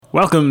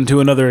Welcome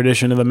to another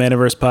edition of the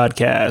Maniverse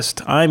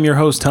Podcast. I'm your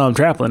host, Tom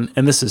Traplin,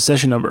 and this is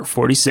session number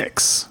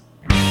 46.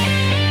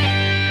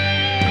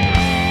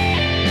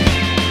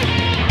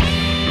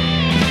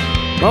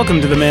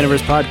 Welcome to the Maniverse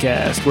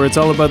Podcast, where it's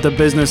all about the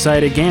business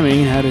side of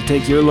gaming and how to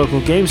take your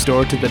local game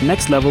store to the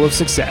next level of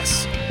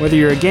success. Whether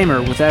you're a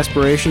gamer with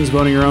aspirations of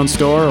owning your own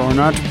store or an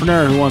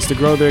entrepreneur who wants to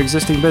grow their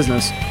existing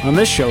business, on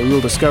this show you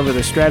will discover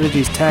the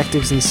strategies,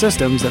 tactics, and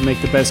systems that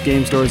make the best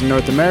game stores in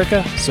North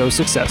America so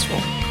successful.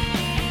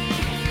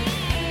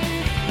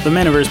 The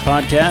Maniverse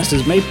Podcast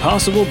is made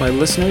possible by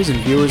listeners and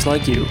viewers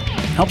like you.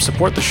 Help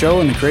support the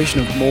show and the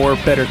creation of more,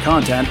 better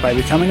content by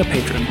becoming a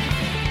patron.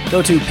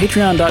 Go to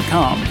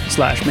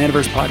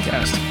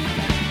patreon.com/ManiversePodcast.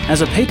 As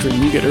a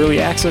patron, you get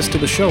early access to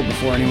the show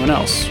before anyone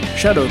else,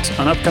 shoutouts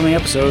on upcoming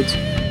episodes,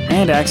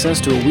 and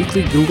access to a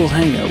weekly Google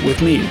Hangout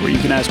with me where you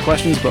can ask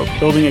questions about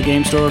building a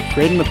game store,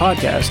 creating the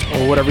podcast,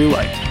 or whatever you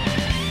like.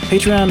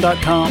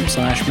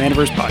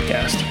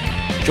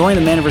 Patreon.com/ManiversePodcast. Join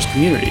the Maniverse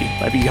community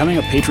by becoming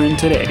a patron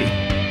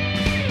today.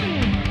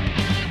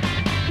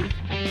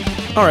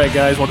 Alright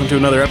guys, welcome to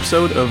another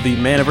episode of the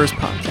Maniverse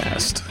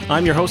Podcast.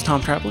 I'm your host,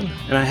 Tom Traplin,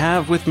 and I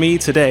have with me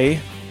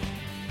today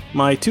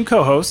my two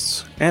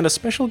co-hosts and a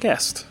special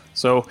guest.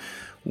 So,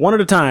 one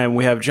at a time,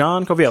 we have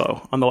John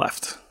Coviello on the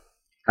left.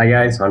 Hi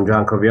guys, I'm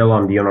John Coviello.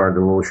 I'm the owner of the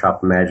Little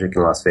Shop of Magic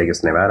in Las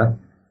Vegas, Nevada.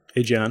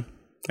 Hey John.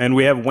 And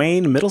we have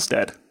Wayne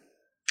Middlestead.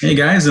 Hey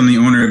guys, I'm the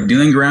owner of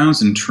Dealing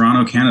Grounds in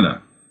Toronto,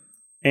 Canada.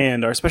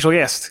 And our special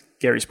guest,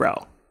 Gary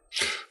Sproul.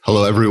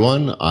 Hello,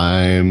 everyone.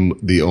 I'm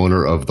the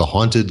owner of the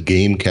Haunted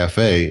Game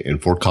Cafe in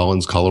Fort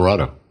Collins,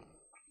 Colorado.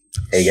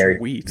 Hey, Gary.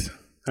 Sweet.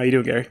 How you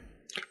doing, Gary?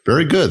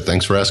 Very good.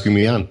 Thanks for asking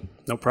me on.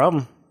 No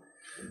problem.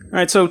 All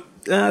right, so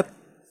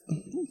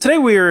today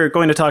we're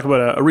going to talk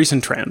about a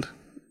recent trend.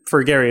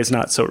 For Gary, it's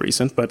not so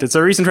recent, but it's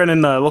a recent trend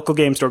in the local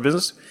game store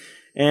business,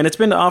 and it's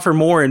been to offer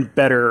more and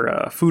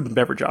better food and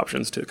beverage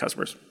options to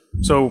customers.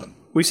 So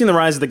we've seen the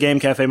rise of the game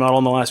cafe model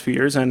in the last few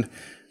years, and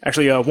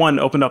actually, one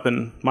opened up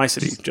in my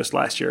city just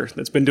last year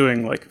that's been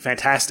doing like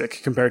fantastic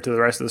compared to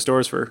the rest of the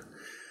stores for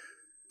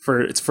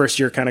its first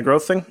year kind of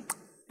growth thing.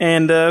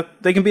 And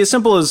they can be as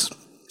simple as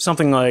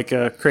something like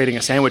creating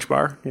a sandwich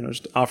bar,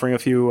 just offering a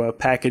few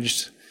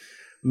packaged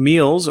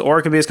meals, or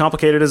it can be as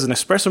complicated as an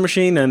espresso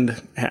machine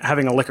and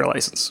having a liquor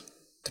license,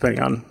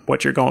 depending on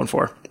what you're going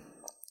for.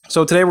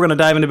 So today we're going to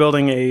dive into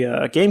building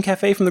a game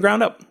cafe from the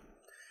ground up.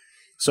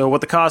 So what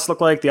the costs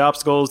look like, the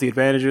obstacles, the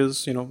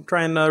advantages,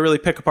 try and really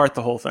pick apart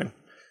the whole thing.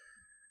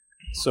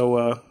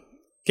 So,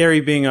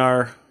 Gary, being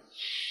our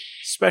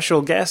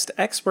special guest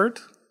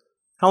expert,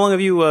 how long have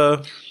you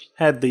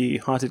had the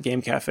Haunted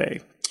Game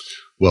Cafe?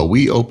 Well,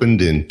 we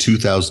opened in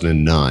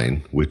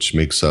 2009, which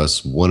makes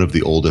us one of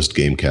the oldest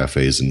game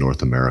cafes in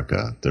North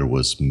America. There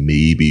was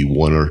maybe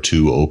one or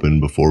two open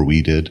before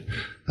we did.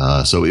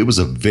 So it was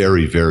a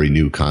very, very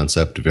new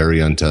concept, very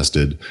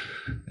untested.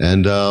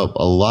 And a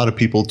lot of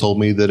people told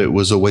me that it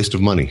was a waste of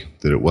money,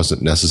 that it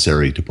wasn't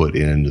necessary to put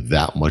in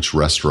that much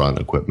restaurant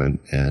equipment,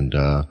 and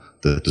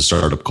the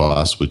startup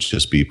costs would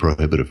just be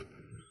prohibitive.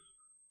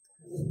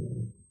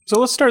 So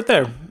let's start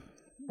there.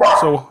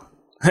 So,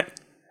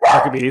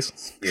 Archimedes.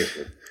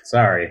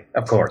 Sorry,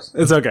 of course.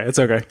 It's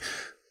okay.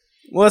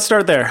 Well, let's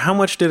start there. How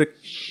much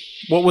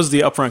what was the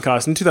upfront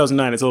cost? In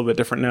 2009, it's a little bit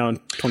different now in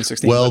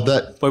 2016. Well,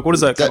 what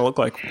does that kind of look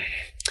like?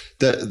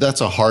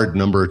 That's a hard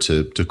number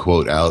to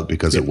quote out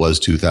because it was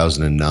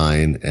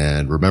 2009,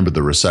 and remember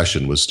the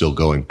recession was still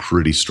going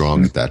pretty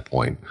strong at that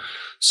point.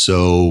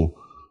 So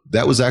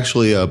that was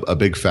actually a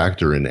big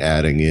factor in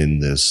adding in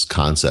this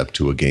concept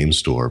to a game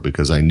store,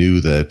 because I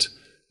knew that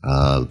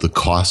the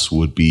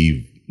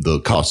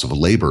cost of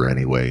labor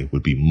anyway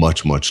would be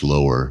much, much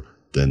lower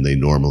than they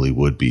normally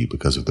would be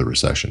because of the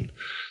recession.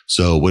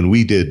 So when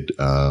we did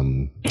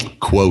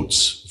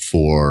quotes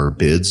for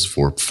bids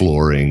for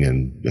flooring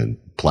and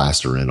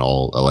plaster and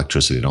all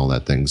electricity and all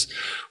that things,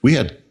 we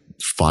had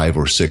 5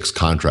 or 6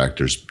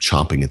 contractors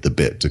chomping at the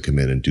bit to come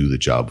in and do the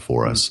job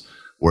for us.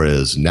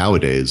 Whereas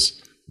nowadays,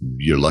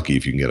 you're lucky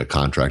if you can get a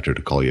contractor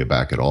to call you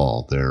back at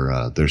all.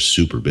 They're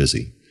super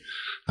busy.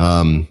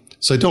 So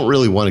I don't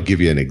really want to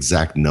give you an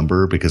exact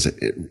number because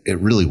it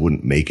really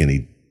wouldn't make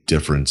any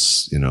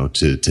difference,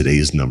 to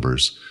today's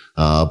numbers.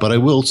 But I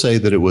will say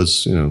that it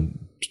was,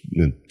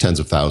 tens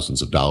of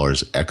thousands of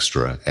dollars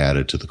extra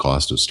added to the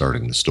cost of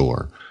starting the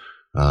store.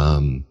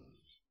 And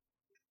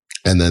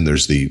then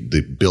there's the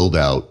build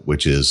out,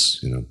 which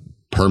is,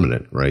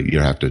 permanent, right? You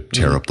have to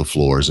tear up the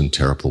floors and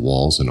tear up the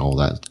walls and all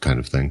that kind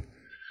of thing.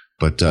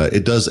 But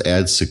it does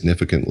add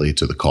significantly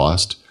to the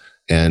cost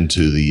and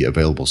to the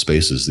available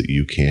spaces that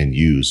you can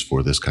use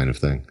for this kind of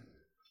thing.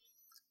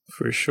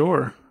 For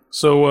sure.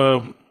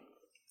 So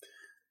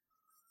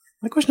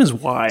my question is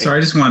why? Sorry,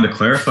 I just wanted to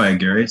clarify,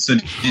 Gary. So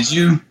did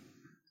you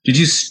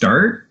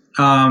start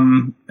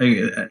and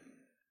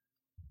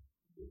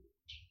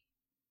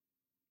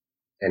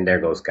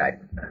there goes Guy.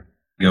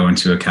 Go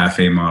into a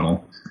cafe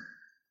model?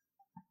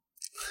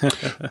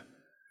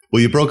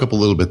 Well, you broke up a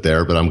little bit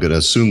there, but I'm going to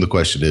assume the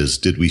question is,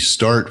 did we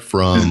start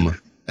from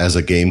as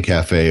a game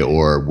cafe,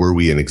 or were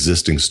we an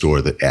existing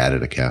store that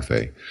added a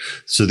cafe?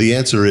 So the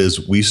answer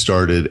is we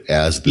started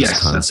as this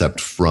concept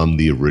from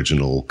the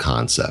original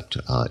concept.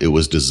 It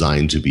was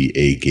designed to be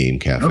a game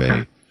cafe.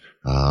 Okay.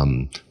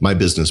 My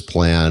business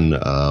plan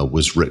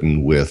was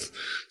written with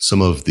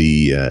some of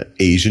the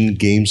Asian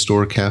game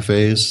store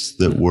cafes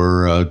that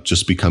were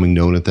just becoming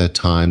known at that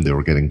time. They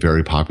were getting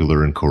very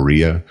popular in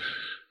Korea.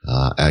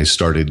 I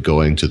started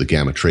going to the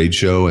Gamma Trade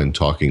Show and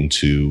talking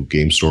to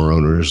game store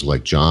owners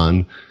like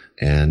John,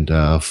 and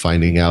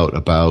finding out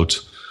about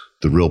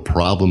the real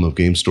problem of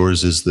game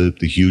stores is the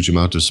huge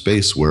amount of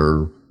space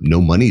where no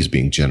money is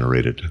being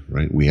generated,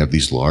 right? We have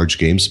these large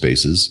game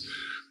spaces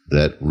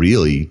that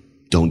really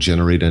don't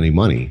generate any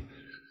money.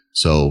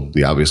 So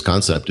the obvious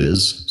concept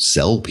is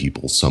sell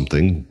people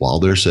something while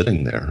they're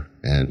sitting there.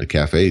 And a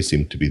cafe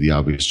seemed to be the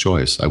obvious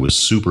choice. I was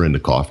super into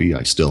coffee.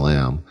 I still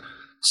am.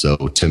 So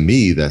to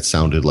me, that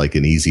sounded like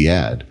an easy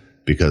ad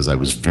because I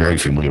was very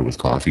familiar with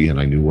coffee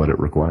and I knew what it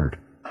required.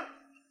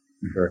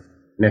 Sure.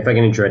 And if I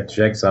can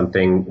interject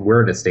something,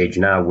 we're at a stage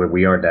now where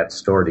we are that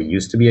store that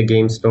used to be a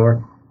game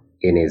store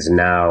and is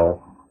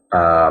now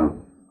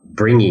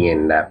bringing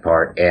in that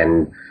part.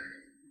 And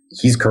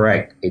he's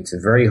correct. It's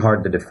very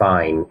hard to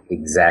define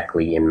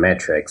exactly in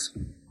metrics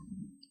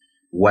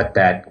what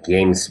that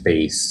game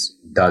space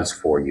does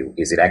for you.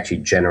 Is it actually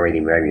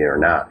generating revenue or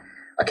not?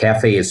 A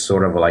cafe is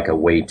sort of like a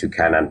way to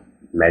kind of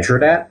measure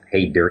that.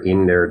 Hey, they're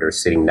in there, they're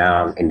sitting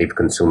down, and they've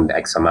consumed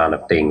X amount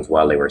of things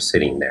while they were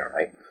sitting there,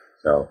 right?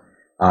 So,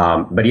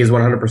 but he is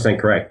 100%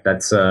 correct.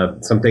 That's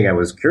something I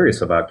was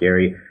curious about,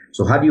 Gary.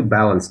 So how do you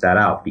balance that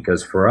out?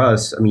 Because for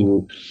us, I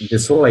mean,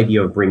 this whole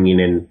idea of bringing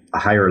in a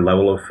higher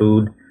level of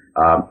food,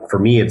 for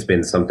me, it's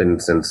been something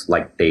since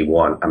like day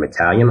one. I'm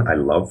Italian. I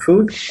love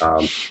food.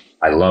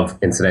 I love,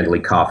 incidentally,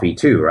 coffee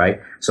too,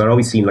 right? So it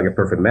always seemed like a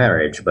perfect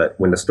marriage. But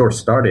when the store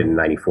started in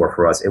 '94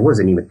 for us, there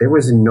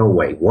was no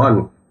way.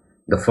 One,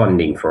 the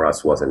funding for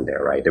us wasn't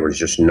there, right? There was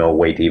just no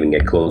way to even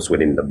get close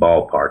within the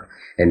ballpark.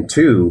 And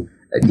two,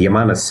 the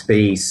amount of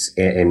space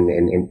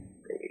and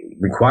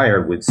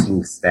required would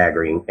seem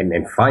staggering. And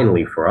then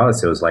finally for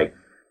us, it was like,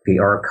 okay,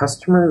 are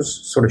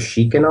customers sort of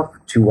chic enough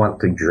to want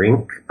to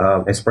drink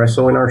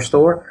espresso in our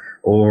store?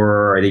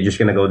 Or are they just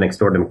going to go next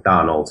door to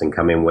McDonald's and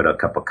come in with a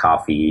cup of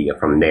coffee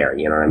from there?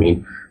 You know what I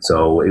mean?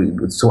 So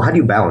how do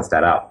you balance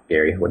that out,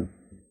 Gary?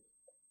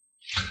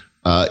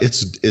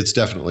 It's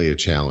definitely a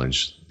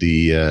challenge.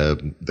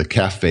 The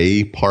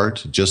cafe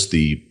part, just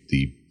the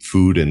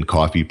food and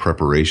coffee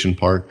preparation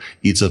part,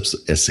 eats up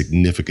a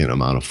significant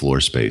amount of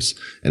floor space.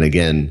 And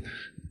again,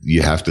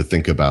 you have to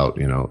think about,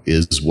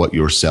 is what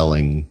you're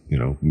selling,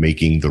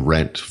 making the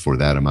rent for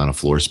that amount of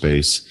floor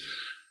space.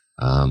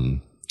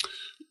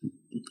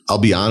 I'll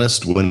be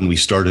honest, when we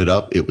started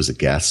up, it was a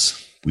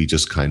guess. We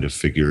just kind of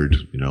figured,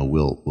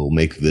 we'll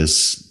make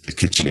the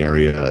kitchen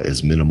area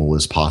as minimal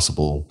as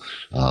possible.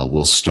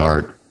 We'll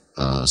start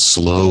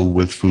slow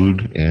with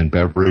food and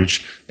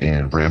beverage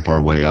and ramp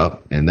our way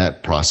up. And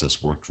that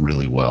process worked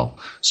really well.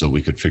 So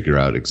we could figure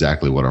out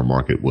exactly what our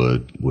market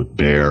would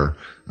bear,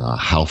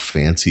 how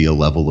fancy a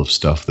level of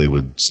stuff they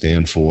would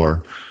stand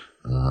for,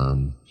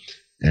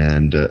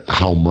 and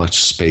how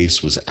much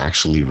space was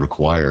actually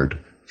required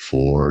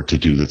to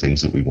do the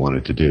things that we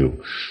wanted to do.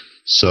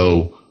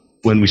 So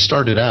when we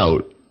started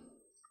out,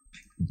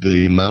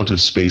 the amount of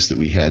space that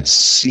we had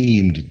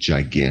seemed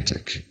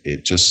gigantic.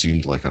 It just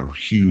seemed like a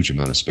huge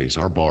amount of space.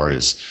 Our bar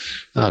is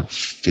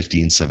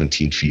 15,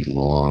 17 feet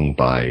long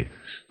by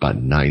about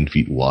 9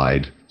 feet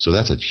wide. So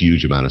that's a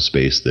huge amount of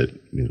space that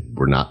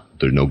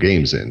there are no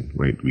games in,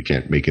 right? We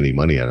can't make any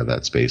money out of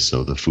that space.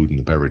 So the food and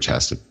the beverage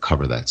has to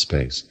cover that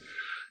space.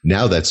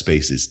 Now that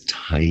space is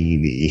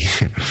tiny.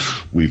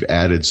 We've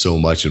added so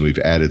much and we've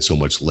added so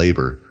much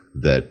labor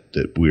that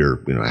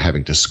we're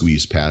having to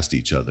squeeze past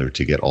each other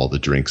to get all the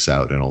drinks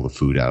out and all the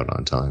food out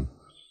on time.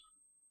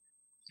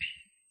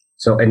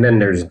 So, and then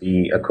there's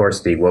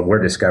what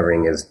we're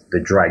discovering is the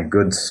dry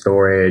goods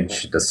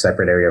storage, the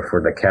separate area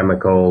for the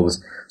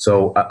chemicals.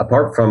 So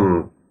apart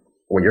from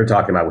what you're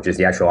talking about, which is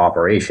the actual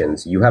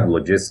operations, you have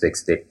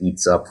logistics that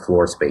eats up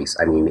floor space.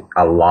 I mean,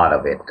 a lot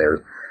of it. There's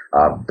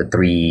the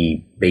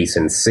 3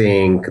 basin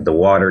sink, the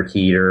water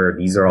heater.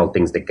 These are all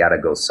things that got to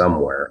go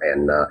somewhere.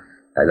 And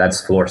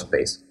that's floor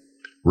space.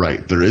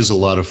 Right. There is a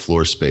lot of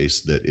floor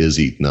space that is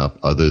eaten up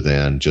other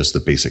than just the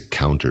basic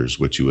counters,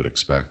 which you would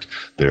expect.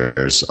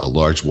 There's a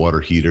large water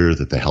heater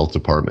that the health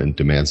department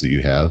demands that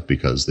you have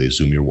because they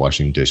assume you're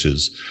washing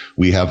dishes.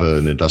 We have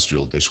an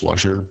industrial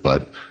dishwasher,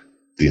 but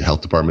the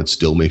health department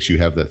still makes you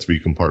have that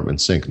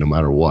 3-compartment sink no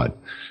matter what.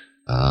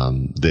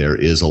 There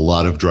is a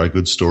lot of dry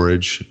goods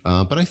storage,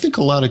 but I think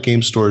a lot of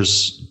game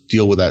stores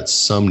deal with that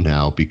some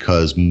now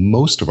because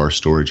most of our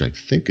storage, I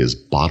think, is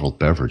bottled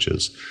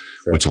beverages.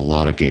 Sure. Which a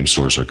lot of game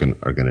stores are going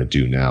to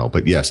do now.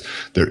 But yes,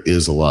 there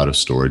is a lot of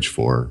storage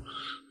for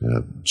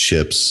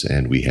chips,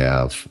 and we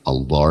have a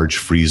large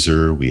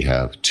freezer. We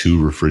have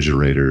 2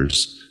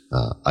 refrigerators,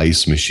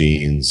 ice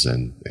machines,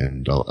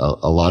 and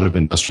a lot of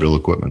industrial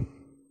equipment.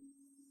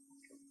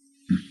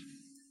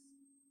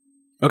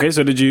 Okay,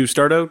 so did you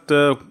start out,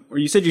 or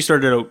you said you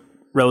started out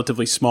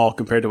relatively small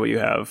compared to what you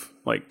have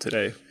like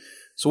today.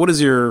 So what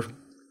is your,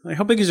 like,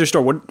 how big is your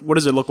store? What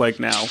does it look like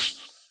now?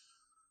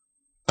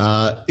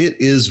 It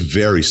is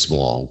very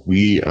small.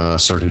 We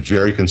started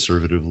very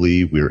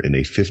conservatively. We're in a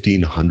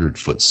 1,500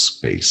 foot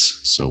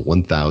space, so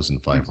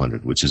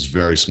 1,500, which is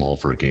very small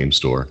for a game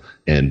store,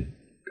 and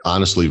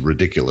honestly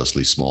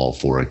ridiculously small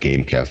for a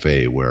game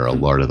cafe where a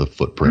lot of the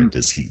footprint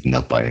is eaten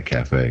up by a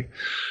cafe.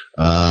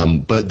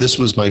 But this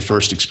was my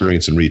first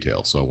experience in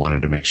retail, so I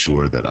wanted to make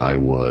sure that I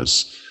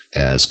was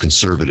as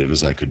conservative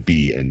as I could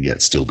be and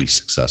yet still be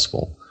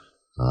successful.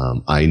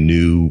 I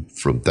knew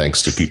from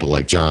thanks to people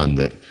like John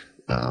that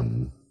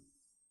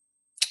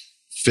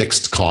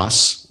fixed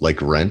costs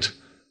like rent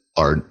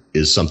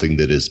is something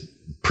that is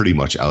pretty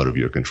much out of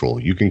your control.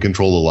 You can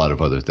control a lot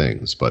of other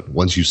things, but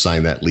once you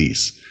sign that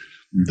lease,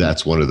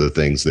 that's one of the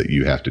things that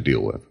you have to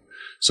deal with.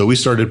 So we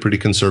started pretty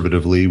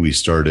conservatively. We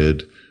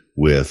started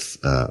with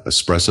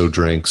espresso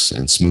drinks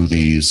and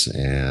smoothies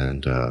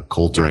and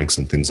cold drinks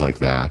and things like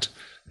that.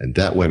 And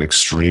that went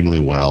extremely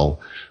well.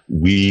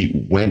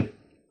 We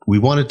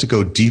wanted to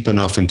go deep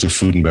enough into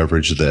food and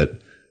beverage that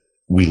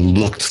we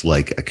looked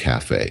like a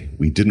cafe.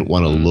 We didn't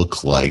want to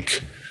look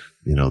like,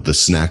 the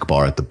snack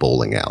bar at the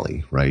bowling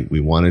alley, right? We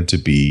wanted to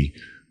be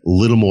a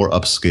little more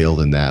upscale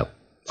than that.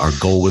 Our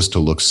goal was to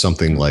look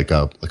something like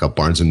a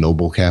Barnes and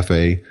Noble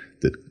cafe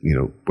that,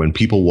 when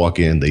people walk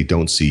in, they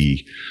don't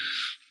see,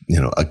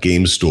 a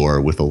game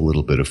store with a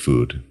little bit of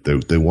food.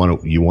 You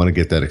want to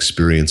get that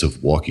experience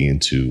of walking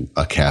into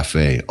a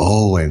cafe.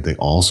 Oh, and they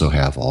also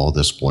have all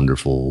this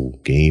wonderful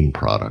game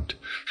product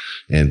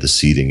and the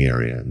seating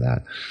area and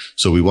that.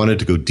 So we wanted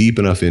to go deep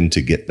enough in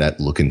to get that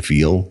look and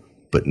feel,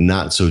 but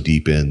not so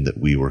deep in that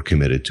we were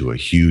committed to a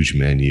huge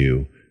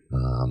menu,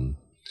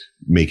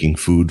 making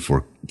food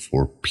for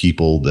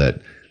people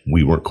that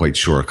we weren't quite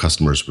sure our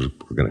customers were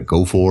going to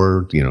go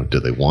for. Do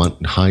they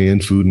want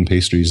high-end food and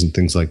pastries and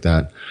things like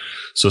that?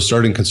 So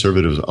starting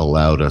conservative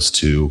allowed us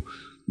to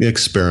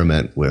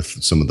experiment with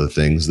some of the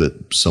things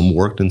that some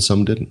worked and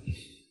some didn't.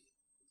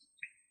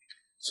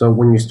 So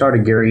when you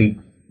started, Gary,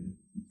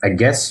 I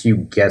guess you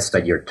guessed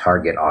at your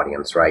target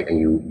audience, right? And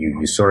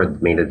you sort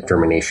of made a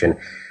determination.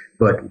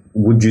 But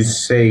would you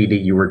say that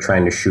you were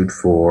trying to shoot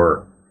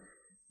for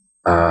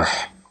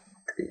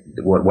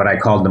what I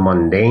call the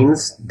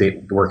mundanes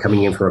that were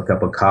coming in for a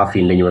cup of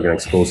coffee and then you were going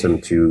to expose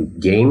them to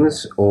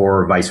games,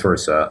 or vice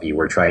versa? You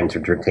were trying to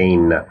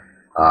entertain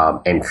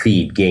and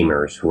feed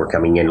gamers who were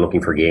coming in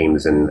looking for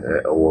games, and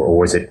or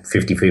was it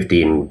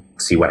 50-50 and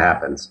see what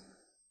happens?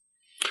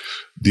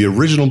 The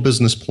original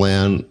business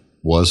plan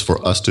was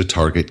for us to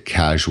target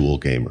casual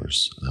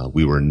gamers.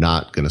 We were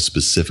not going to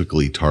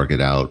specifically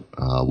target out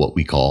what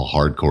we call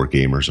hardcore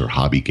gamers or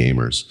hobby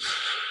gamers.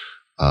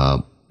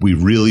 We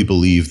really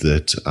believe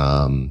that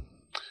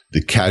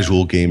the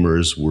casual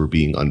gamers were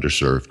being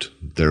underserved.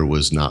 There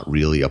was not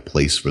really a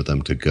place for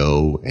them to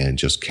go and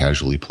just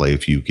casually play a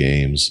few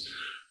games,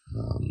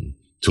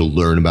 to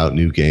learn about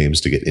new games,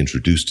 to get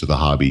introduced to the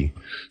hobby.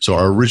 So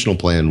our original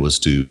plan was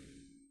to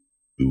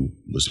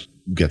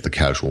get the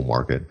casual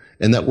market,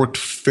 and that worked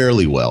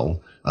fairly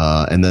well.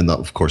 And then,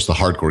 of course, the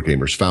hardcore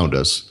gamers found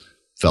us,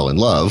 fell in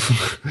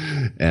love,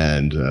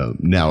 and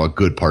now a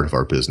good part of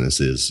our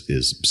business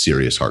is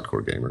serious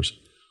hardcore gamers.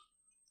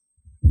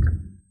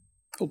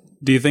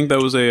 Do you think that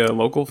was a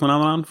local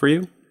phenomenon for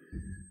you?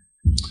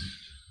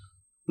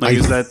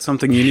 Is that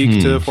something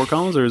unique to Fort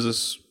Collins, or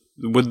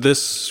would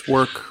this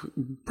work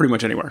pretty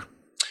much anywhere?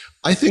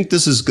 I think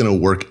this is going to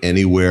work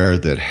anywhere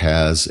that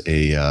has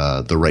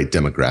the right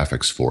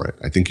demographics for it.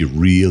 I think you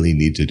really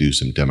need to do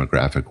some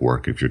demographic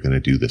work if you're going to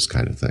do this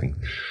kind of thing.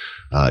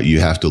 You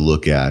have to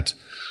look at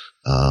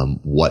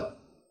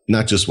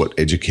not just what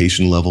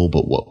education level,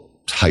 but what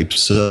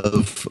types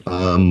of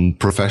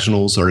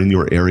professionals are in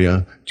your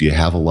area. Do you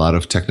have a lot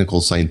of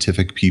technical,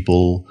 scientific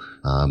people,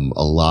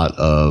 a lot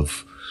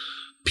of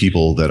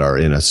people that are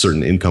in a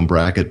certain income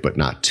bracket, but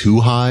not too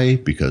high,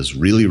 because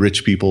really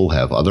rich people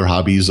have other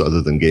hobbies other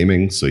than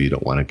gaming. So you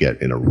don't want to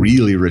get in a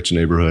really rich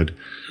neighborhood.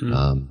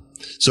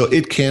 So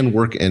it can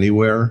work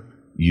anywhere.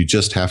 You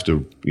just have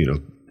to,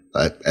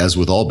 as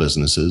with all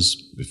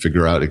businesses,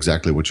 figure out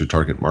exactly what your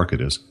target market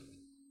is.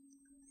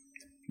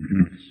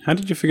 How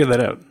did you figure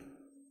that out?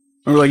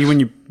 Or like when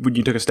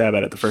you took a stab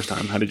at it the first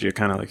time, how did you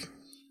kind of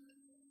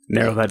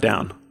narrow that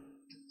down?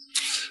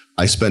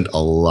 I spent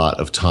a lot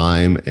of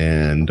time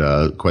and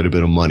quite a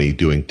bit of money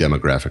doing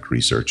demographic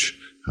research.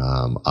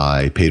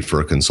 I paid for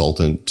a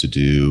consultant to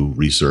do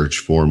research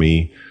for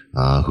me,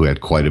 who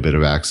had quite a bit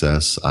of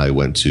access. I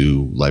went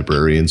to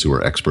librarians who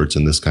are experts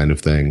in this kind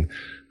of thing.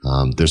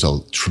 There's a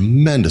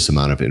tremendous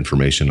amount of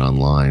information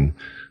online.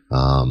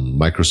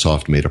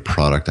 Microsoft made a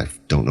product, I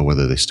don't know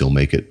whether they still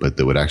make it, but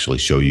that would actually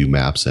show you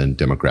maps and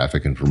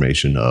demographic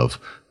information of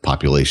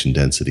population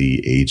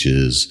density,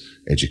 ages,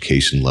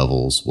 education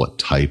levels, what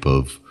type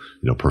of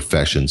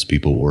professions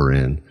people were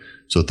in.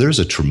 So there's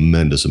a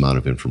tremendous amount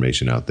of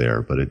information out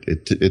there, but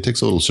it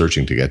takes a little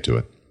searching to get to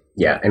it.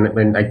 Yeah,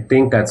 and I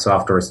think that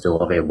software is still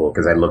available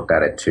because I looked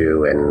at it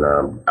too, and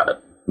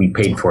we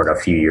paid for it a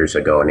few years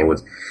ago, and it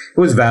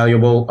was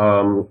valuable.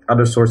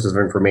 Other sources of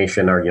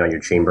information are, your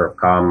Chamber of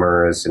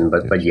Commerce,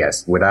 but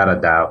yes, without a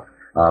doubt,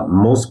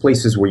 most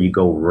places where you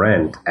go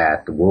rent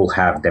at will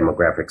have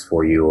demographics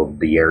for you of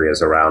the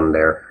areas around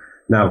there.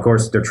 Now, of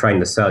course, they're trying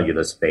to sell you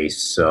the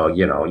space, so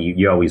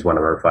you always want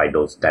to verify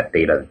that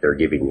data that they're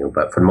giving you.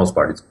 But for the most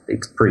part,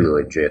 it's pretty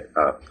legit,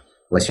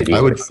 unless you're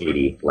dealing with a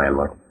shady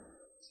landlord.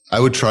 I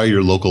would try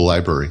your local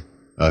library.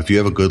 If you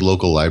have a good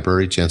local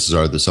library, chances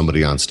are that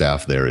somebody on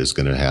staff there is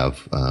going to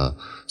have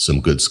some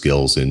good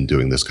skills in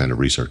doing this kind of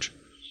research.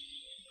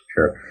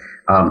 Sure.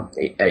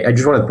 I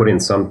just want to put in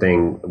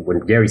something. When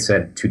Gary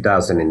said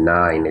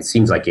 2009, it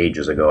seems like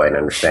ages ago. I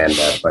understand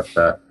that.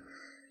 But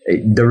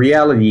the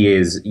reality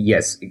is,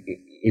 yes,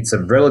 it's a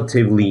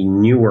relatively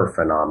newer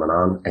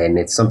phenomenon, and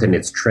it's something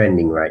that's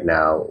trending right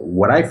now.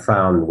 What I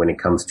found when it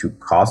comes to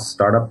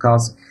startup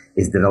costs,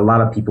 is that a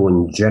lot of people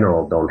in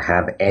general don't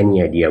have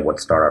any idea what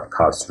startup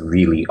costs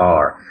really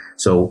are.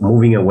 So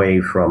moving away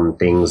from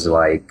things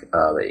like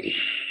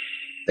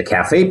the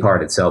cafe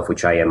part itself,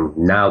 which I am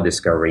now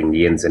discovering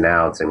the ins and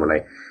outs. And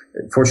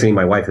fortunately,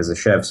 my wife is a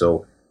chef,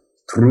 so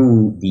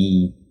through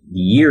the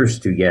years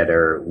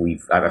together,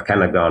 I've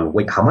kind of gone,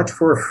 wait, how much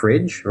for a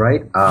fridge,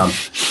 right?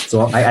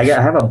 So I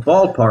have a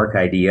ballpark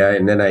idea,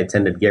 and then I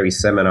attended Gary's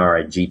seminar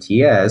at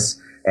GTS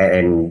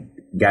and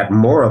got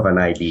more of an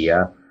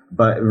idea.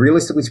 But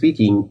realistically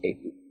speaking,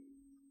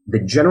 the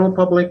general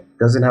public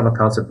doesn't have a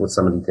concept what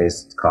some of these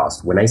things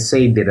cost. When I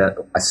say that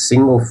a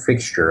single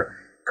fixture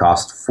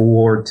costs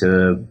 $4,000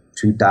 to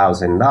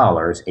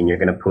 $2,000, and you're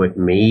going to put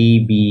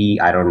maybe,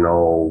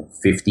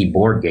 50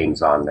 board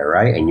games on there,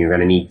 right? And you're going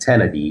to need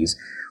 10 of these,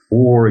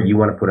 or you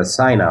want to put a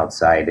sign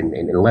outside, and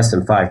less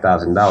than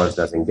 $5,000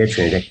 doesn't get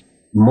you anything.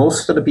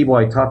 Most of the people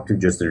I talk to,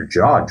 just their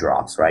jaw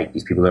drops, right?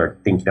 These people are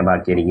thinking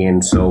about getting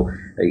in, so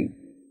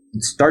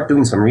start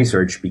doing some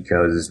research,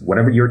 because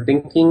whatever you're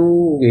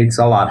thinking, it's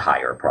a lot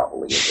higher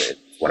probably, is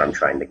what I'm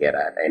trying to get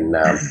at. And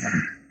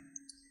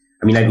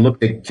I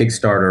looked at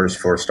Kickstarters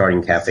for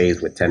starting cafes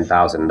with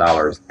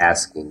 $10,000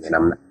 asking,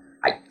 and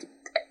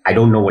I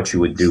don't know what you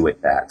would do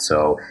with that.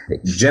 So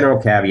general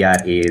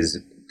caveat is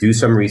do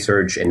some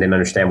research and then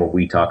understand what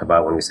we talk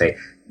about when we say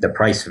the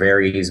price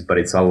varies, but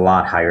it's a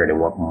lot higher than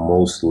what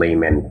most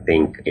laymen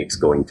think it's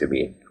going to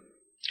be.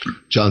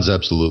 John's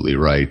absolutely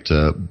right.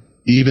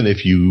 Even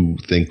if you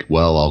think,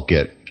 well, I'll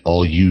get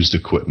all used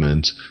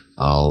equipment,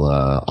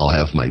 I'll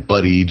have my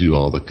buddy do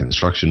all the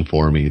construction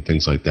for me,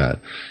 things like that.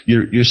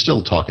 You're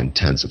still talking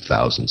tens of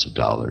thousands of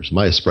dollars.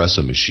 My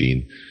espresso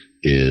machine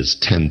is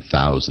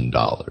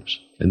 $10,000,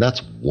 and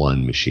that's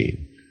one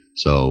machine.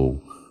 So,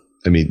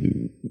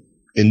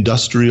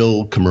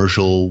 industrial,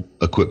 commercial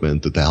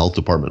equipment that the health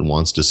department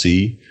wants to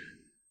see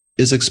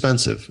is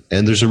expensive,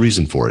 and there's a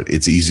reason for it.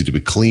 It's easy to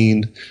be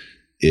cleaned.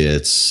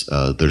 They're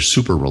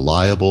super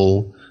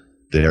reliable.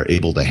 They're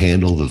able to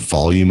handle the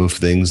volume of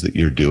things that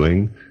you're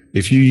doing.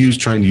 If you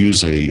try and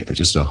use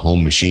just a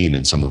home machine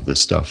and some of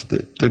this stuff,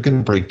 they're going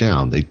to break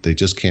down. They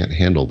just can't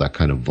handle that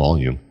kind of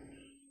volume.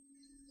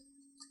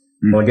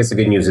 Well, I guess the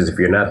good news is if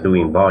you're not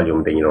doing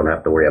volume, then you don't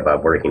have to worry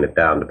about breaking it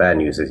down. The bad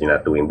news is you're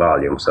not doing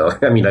volume. So,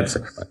 it's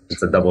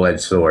a double-edged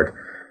sword.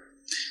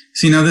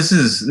 See, now this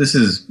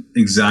is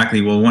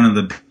exactly, one of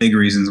the big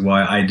reasons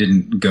why I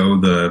didn't go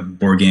the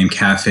board game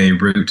cafe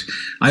route.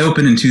 I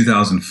opened in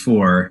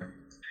 2004.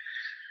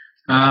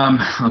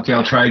 Okay,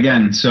 I'll try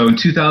again. So in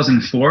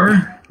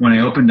 2004, when I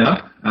opened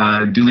up,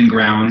 Dueling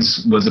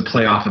Grounds was a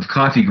playoff of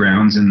Coffee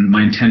Grounds, and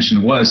my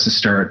intention was to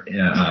start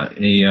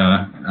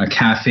a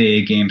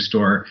cafe game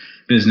store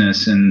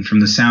business. And from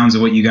the sounds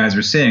of what you guys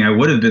were saying, I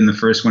would have been the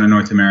first one in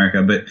North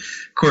America. But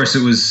of course,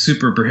 it was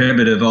super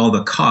prohibitive, all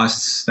the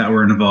costs that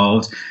were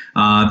involved.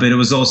 But it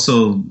was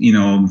also,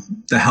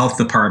 the health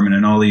department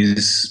and all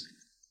these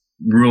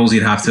rules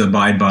you'd have to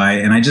abide by.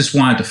 And I just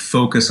wanted to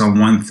focus on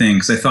one thing,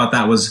 because I thought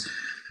that was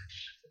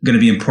going to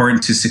be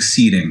important to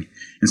succeeding,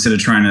 instead of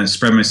trying to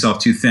spread myself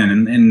too thin.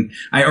 And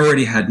I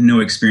already had no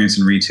experience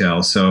in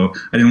retail, so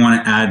I didn't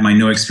want to add my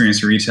no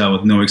experience in retail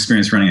with no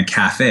experience running a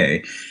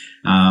cafe.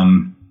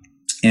 Then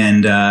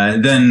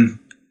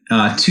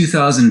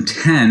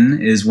 2010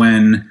 is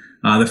when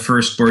the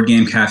first board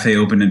game cafe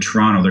opened in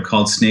Toronto. They're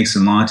called Snakes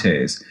and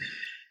Lattes.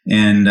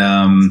 And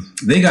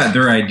they got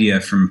their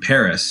idea from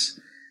Paris.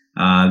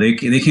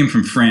 They came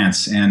from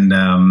France, and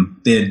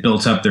they had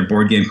built up their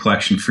board game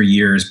collection for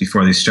years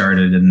before they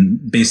started. And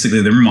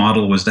basically their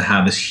model was to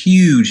have this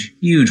huge,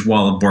 huge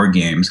wall of board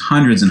games,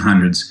 hundreds and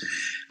hundreds,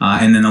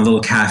 and then a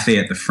little cafe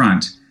at the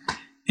front.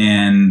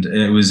 And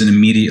it was an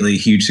immediately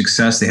huge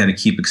success. They had to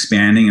keep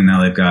expanding, and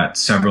now they've got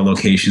several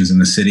locations in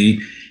the city.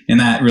 And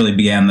that really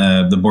began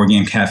the board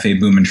game cafe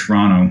boom in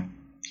Toronto.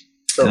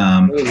 So,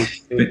 I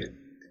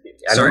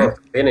don't know if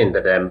you've been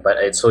into them, but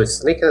it's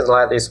Snakes and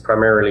Lattes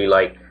primarily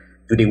like,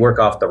 do they work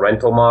off the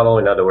rental model?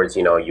 In other words,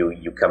 you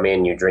come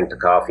in, you drink the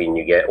coffee, and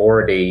you get,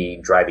 or are they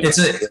driving?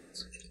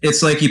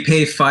 It's like you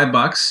pay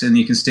 $5 and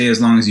you can stay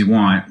as long as you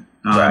want.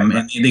 Right.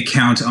 And they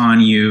count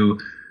on you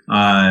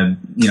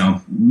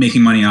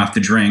making money off the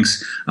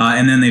drinks.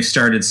 And then they've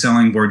started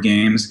selling board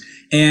games,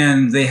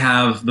 and they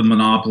have the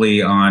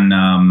monopoly on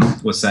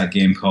what's that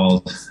game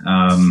called?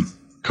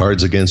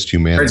 Cards Against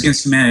Humanity. Cards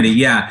Against Humanity.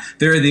 Yeah,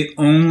 they're the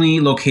only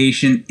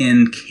location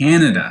in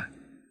Canada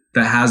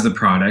that has the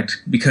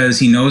product because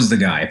he knows the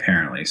guy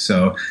apparently.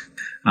 So.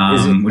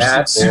 Is it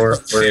that, or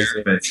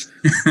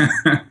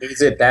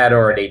is it that,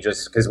 or they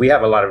just, because we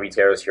have a lot of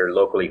retailers here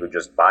locally who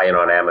just buy it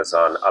on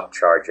Amazon,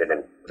 upcharge it,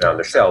 and put it on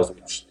their shelves,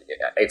 which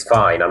it's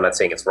fine. I'm not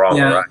saying it's wrong.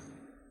 Yeah. Or right.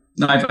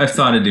 No, I've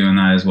thought of doing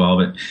that as well.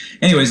 But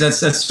anyways, that's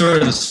sort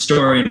of the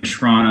story in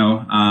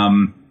Toronto.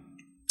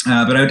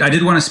 But I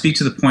did want to speak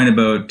to the point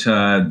about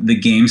the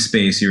game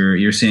space.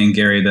 You're saying,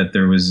 Gary, that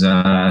there was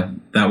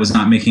that was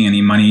not making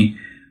any money.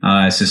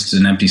 It's just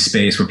an empty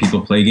space where people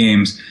play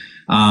games.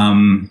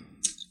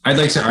 I'd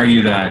like to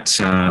argue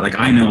that,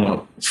 I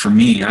know for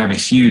me, I have a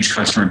huge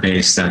customer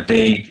base that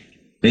they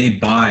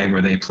buy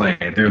where they play.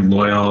 They're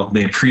loyal.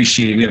 They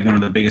appreciate. We have one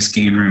of the biggest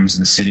game rooms in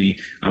the city.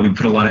 We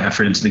put a lot of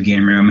effort into the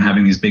game room,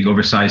 having these big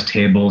oversized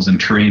tables and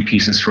terrain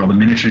pieces for all the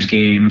miniatures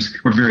games.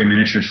 We're very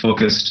miniatures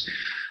focused.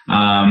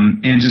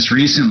 And just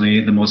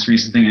recently, the most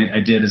recent thing I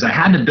did is I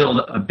had to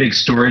build a big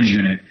storage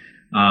unit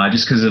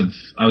just because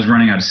I was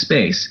running out of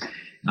space.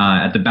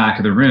 At the back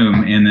of the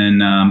room, and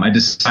then I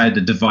decided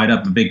to divide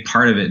up a big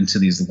part of it into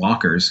these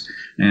lockers,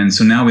 and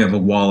so now we have a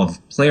wall of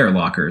player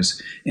lockers,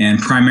 and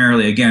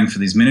primarily, again, for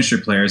these miniature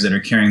players that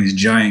are carrying these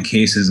giant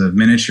cases of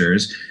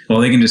miniatures,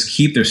 well, they can just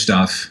keep their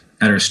stuff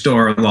at our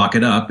store, lock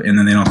it up, and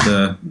then they don't have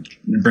to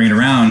bring it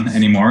around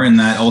anymore, and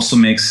that also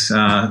makes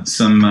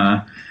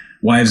some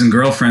wives and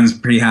girlfriends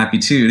pretty happy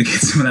too to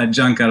get some of that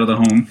junk out of the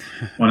home.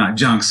 Well, not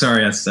junk.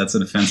 Sorry, that's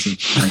an offensive.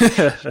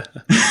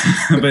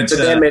 But to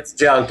them, it's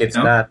junk. It's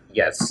not.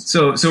 Yes.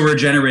 So we're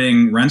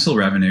generating rental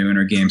revenue in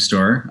our game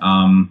store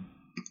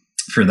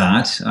for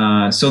that.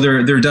 So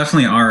there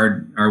definitely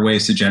are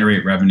ways to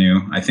generate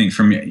revenue. I think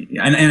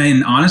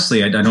and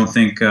honestly, I don't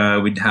think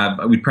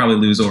we'd probably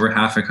lose over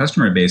half a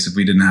customer base if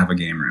we didn't have a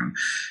game room.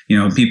 You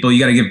know, you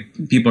got to give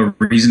people a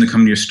reason to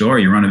come to your store.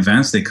 You run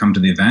events, they come to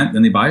the event,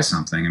 then they buy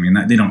something. I mean,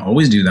 they don't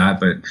always do that,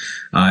 but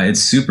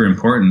it's super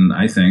important,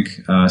 I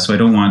think. So I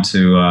don't want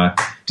to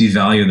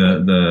devalue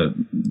the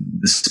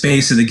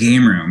space of the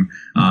game room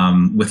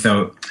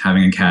without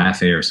having a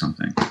cafe or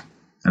something.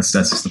 That's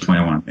just the point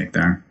I want to make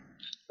there.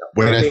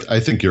 Well, I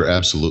think you're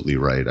absolutely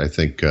right. I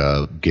think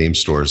game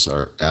stores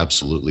are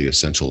absolutely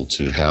essential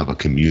to have a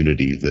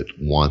community that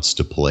wants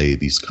to play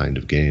these kind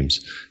of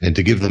games, and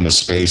to give them a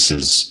space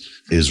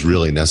is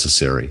really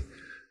necessary.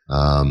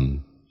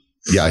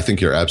 Yeah, I think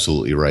you're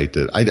absolutely right.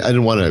 That I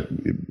didn't want to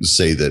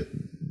say that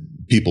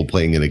people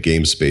playing in a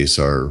game space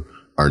are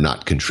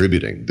not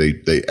contributing.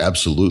 They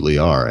absolutely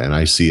are, and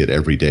I see it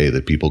every day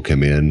that people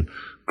come in,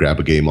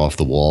 grab a game off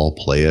the wall,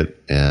 play it,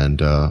 and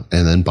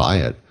then buy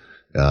it.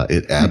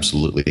 It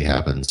absolutely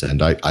happens,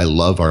 and I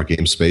love our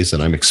game space,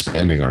 and I'm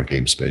expanding our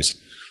game space.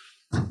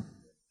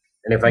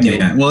 And if I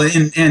can, well,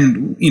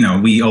 and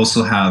we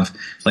also have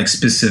like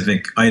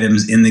specific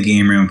items in the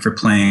game room for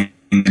playing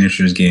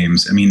miniatures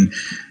games. I mean,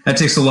 that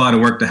takes a lot of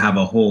work to have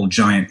a whole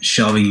giant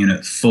shelving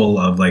unit full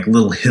of like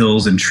little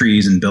hills and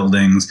trees and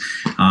buildings,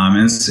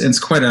 and it's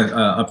quite a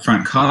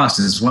upfront cost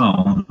as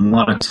well, a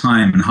lot of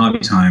time and hobby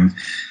time.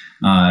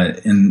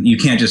 And you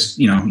can't just,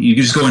 you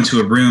can just go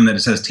into a room that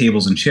just has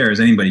tables and chairs.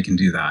 Anybody can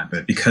do that.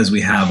 But because we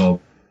have the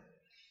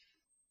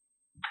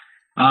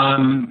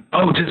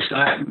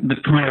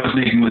point I was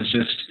making was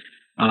just,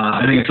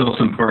 I think it's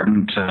also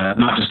important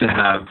not just to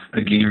have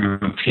a game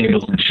room of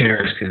tables and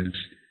chairs, because,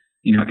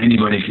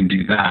 anybody can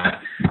do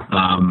that.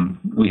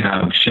 We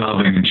have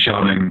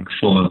shelving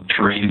full of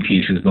terrain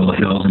pieces, little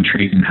hills and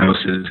trees and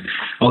houses,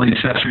 all the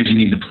accessories you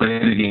need to play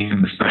the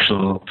game, the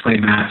special play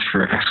mats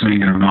for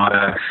X-Wing and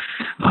Armada.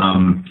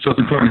 So it's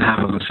important to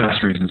have those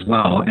accessories as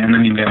well. And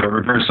then we have a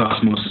reverse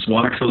osmosis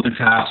water filter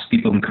taps.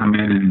 People can come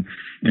in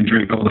and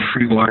drink all the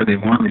free water they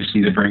want. They just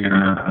need to bring in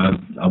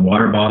a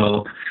water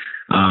bottle.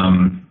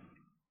 I'm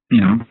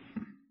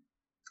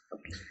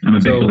a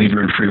big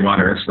believer in free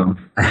water, so.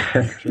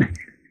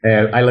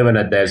 I live in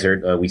a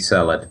desert. We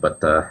sell it,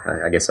 but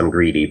I guess I'm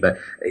greedy. But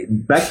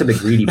back to the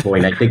greedy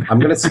point, I think I'm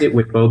going to sit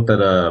with both of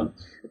the.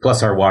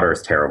 Plus, our water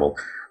is terrible.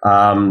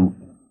 I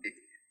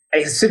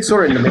sit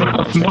sort of in the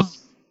middle.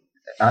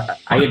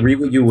 I agree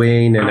with you,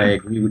 Wayne, and I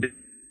agree with.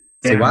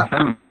 Say what?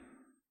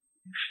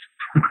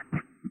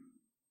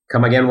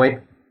 Come again, Wayne?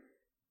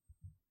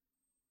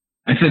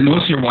 I said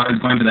most of your water is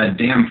going to that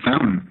damn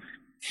fountain.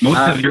 Most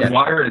of your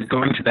water is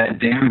going to that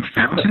damn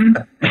fountain.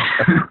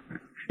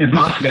 In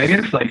Las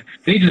Vegas, like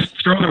they just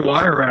throw their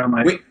water around.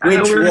 Like, which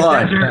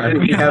one?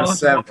 We have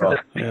several.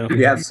 Yeah.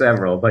 We have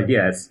several, but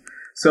yes.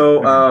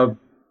 So I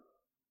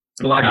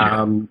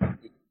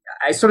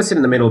sort of sit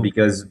in the middle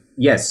because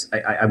yes,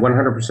 I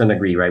 100%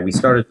 agree. Right, we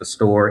started the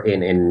store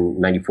in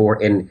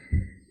 '94, and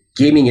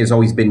gaming has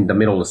always been the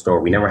middle of the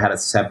store. We never had a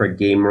separate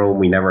game room.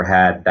 We never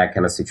had that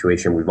kind of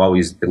situation. We've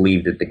always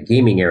believed that the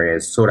gaming area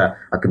is sort of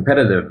a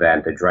competitive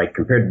advantage, right?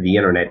 Compared to the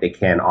internet, they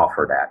can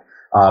offer that.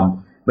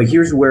 But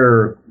here's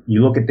where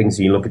you look at things,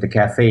 and you look at the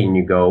cafe and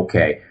you go,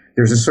 okay,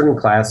 there's a certain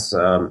class,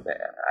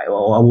 I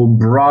will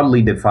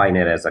broadly define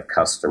it as a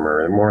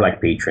customer, more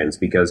like patrons,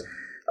 because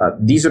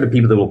these are the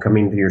people that will come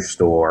into your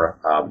store,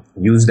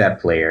 use that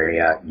play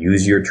area,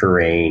 use your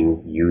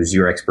terrain, use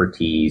your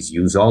expertise,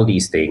 use all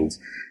these things.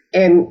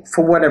 And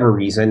for whatever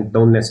reason,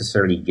 don't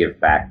necessarily give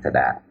back to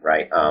that,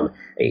 right?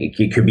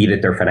 It could be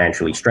that they're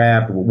financially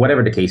strapped,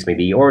 whatever the case may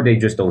be, or they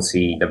just don't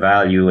see the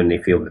value and they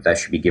feel that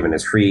should be given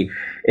as free.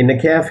 And the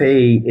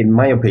cafe, in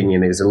my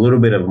opinion, is a little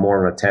bit of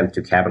more of an attempt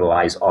to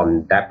capitalize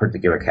on that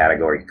particular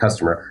category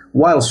customer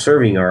while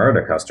serving our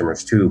other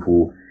customers too,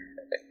 who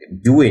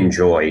do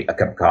enjoy a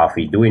cup of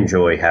coffee, do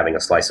enjoy having a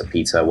slice of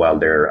pizza while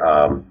they're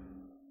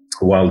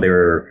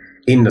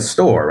in the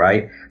store,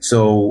 right?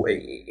 So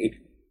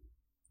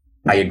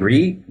I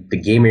agree. The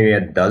game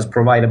area does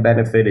provide a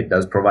benefit. It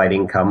does provide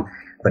income,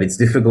 but it's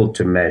difficult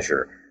to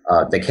measure.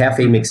 The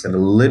cafe makes it a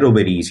little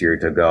bit easier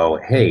to go,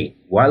 hey,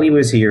 while he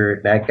was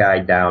here, that guy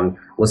down,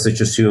 let's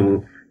just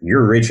assume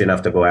you're rich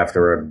enough to go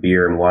after a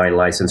beer and wine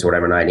license or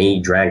whatever, and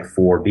he drank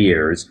 4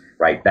 beers,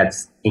 right?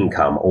 That's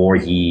income. Or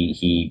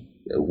he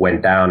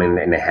went down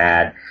and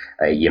had,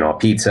 a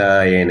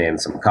pizza and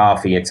some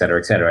coffee, et cetera,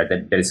 et cetera.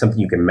 That is something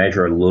you can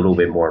measure a little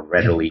bit more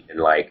readily than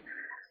like,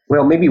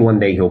 well, maybe one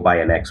day he'll buy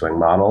an X-Wing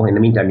model. In the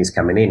meantime, he's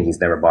coming in.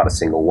 He's never bought a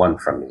single one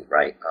from me,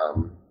 right?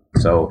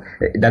 So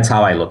that's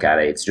how I look at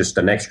it. It's just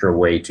an extra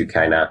way to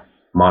kind of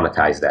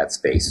monetize that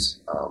space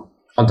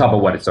on top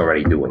of what it's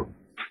already doing.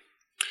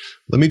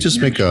 Let me just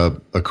make a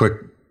quick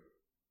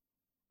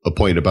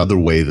point about the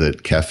way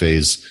that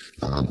cafes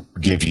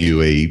give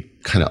you a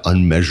kind of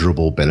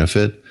unmeasurable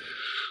benefit.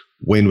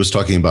 Wayne was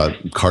talking about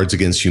Cards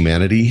Against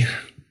Humanity.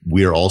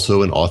 We are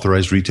also an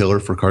authorized retailer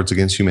for Cards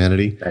Against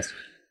Humanity. Nice.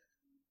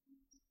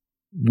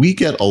 We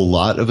get a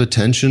lot of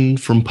attention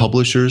from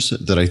publishers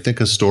that I think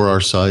a store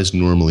our size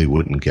normally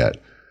wouldn't get.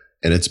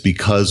 And it's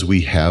because we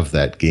have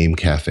that game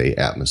cafe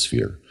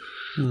atmosphere.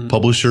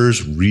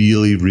 Publishers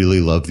really, really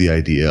love the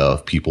idea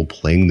of people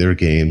playing their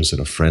games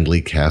in a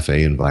friendly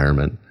cafe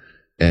environment.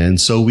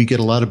 And so we get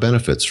a lot of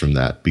benefits from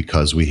that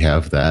because we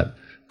have that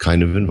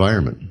kind of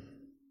environment.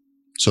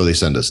 So they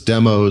send us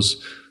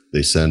demos,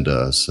 they send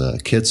us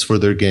kits for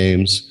their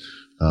games.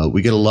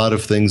 We get a lot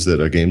of things that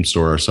a game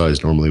store our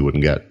size normally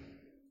wouldn't get.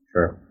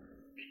 Sure.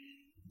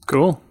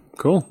 Cool.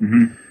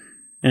 Mm-hmm.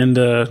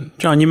 And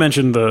John, you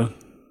mentioned the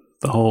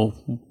whole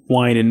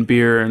wine and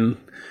beer and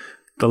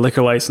the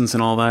liquor license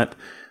and all that.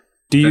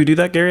 Do you do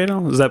that, Gary, at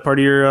all? Is that part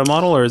of your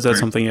model, or is that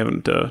something you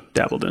haven't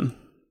dabbled in?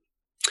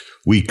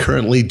 We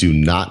currently do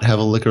not have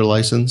a liquor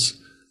license,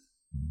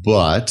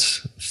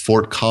 but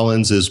Fort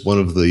Collins is one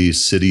of the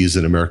cities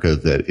in America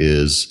that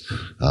is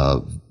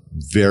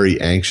very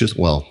anxious.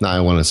 Well, now I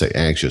want to say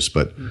anxious,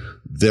 but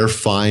they're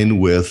fine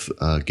with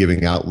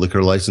giving out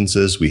liquor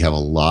licenses. We have a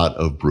lot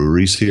of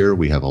breweries here.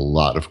 We have a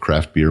lot of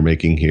craft beer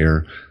making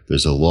here.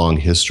 There's a long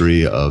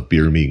history of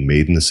beer being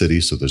made in the city,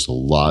 so there's a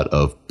lot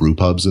of brew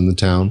pubs in the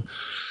town.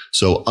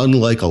 So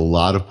unlike a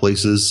lot of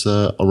places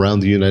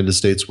around the United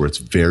States where it's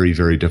very,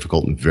 very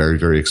difficult and very,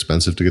 very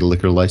expensive to get a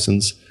liquor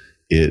license,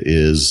 it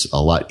is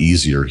a lot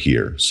easier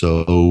here.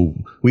 So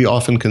we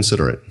often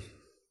consider it.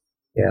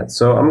 Yeah,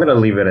 so I'm going to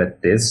leave it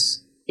at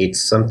this.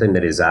 It's something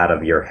that is out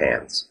of your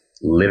hands.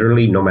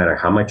 Literally, no matter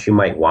how much you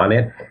might want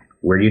it,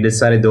 where you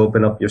decided to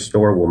open up your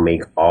store will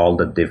make all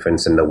the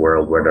difference in the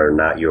world whether or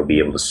not you'll be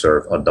able to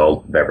serve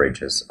adult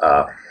beverages.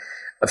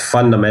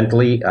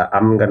 Fundamentally,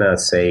 I'm going to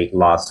say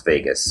Las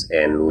Vegas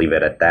and leave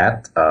it at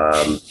that.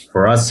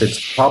 For us,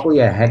 it's probably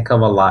a heck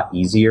of a lot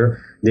easier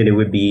than it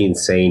would be in,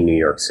 say, New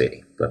York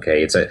City.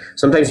 Okay,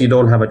 sometimes you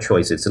don't have a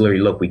choice. It's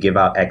literally, look, we give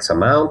out X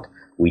amount.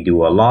 We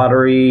do a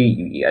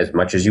lottery. As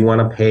much as you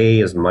want to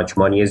pay, as much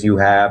money as you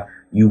have,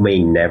 you may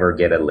never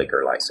get a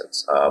liquor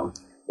license.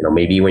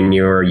 Maybe when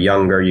you're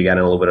younger, you got in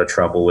a little bit of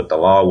trouble with the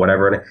law,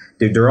 whatever.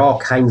 There are all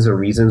kinds of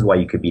reasons why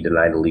you could be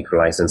denied a liquor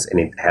license,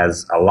 and it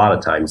has a lot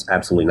of times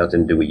absolutely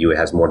nothing to do with you. It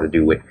has more to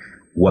do with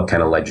what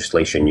kind of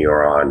legislation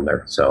you're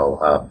under.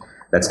 So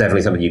that's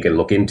definitely something you can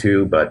look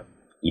into, but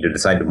either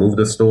decide to move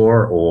the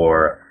store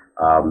or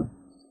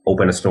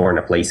open a store in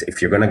a place.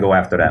 If you're going to go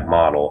after that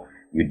model,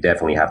 you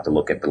definitely have to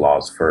look at the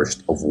laws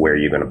first of where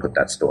you're going to put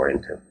that store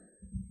into.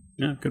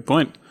 Yeah, good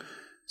point.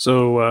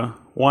 So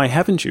why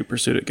haven't you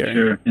pursued it, Gary?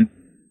 Sure.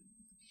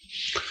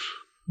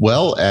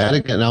 Well,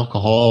 adding an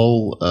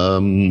alcohol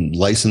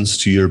license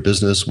to your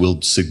business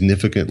will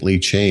significantly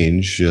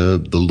change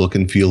the look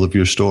and feel of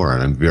your store,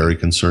 and I'm very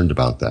concerned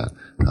about that.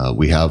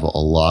 We have a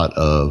lot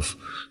of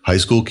high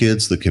school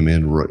kids that come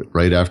in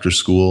right after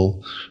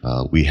school.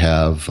 We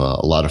have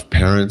a lot of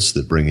parents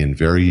that bring in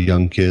very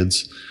young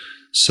kids.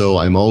 So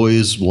I'm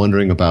always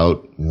wondering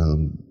about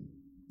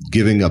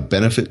giving a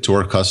benefit to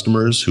our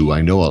customers, who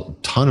I know a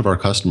ton of our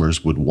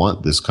customers would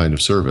want this kind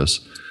of service,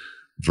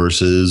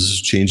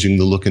 versus changing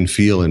the look and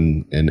feel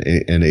and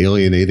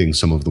alienating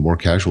some of the more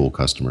casual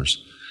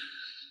customers.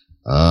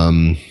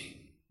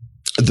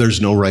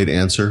 There's no right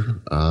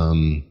answer.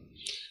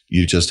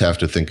 You just have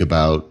to think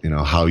about,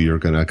 how you're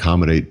going to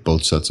accommodate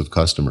both sets of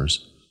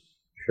customers.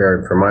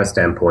 Sure. From my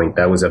standpoint,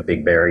 that was a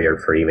big barrier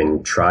for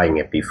even trying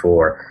it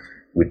before.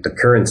 With the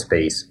current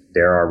space,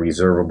 there are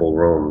reservable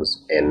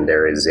rooms and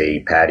there is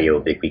a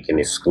patio that we can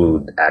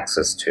exclude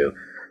access to.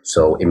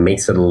 So it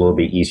makes it a little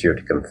bit easier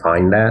to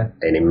confine that,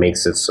 and it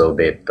makes it so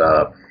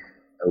that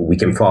we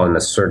can fall in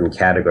a certain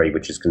category,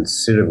 which is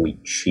considerably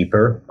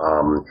cheaper,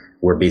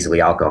 where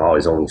basically alcohol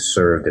is only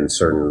served in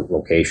certain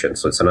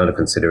locations. So it's another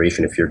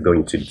consideration if you're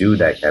going to do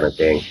that kind of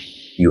thing.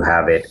 You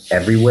have it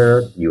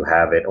everywhere. You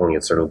have it only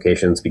at certain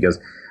locations, because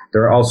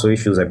there are also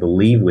issues, I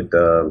believe, with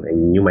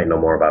and you might know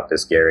more about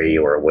this, Gary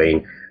or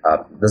Wayne.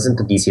 Doesn't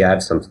the DCI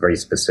have some very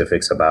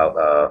specifics about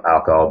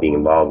alcohol being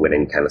involved with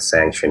any kind of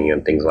sanctioning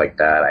and things like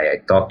that?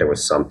 I thought there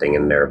was something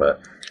in there, but,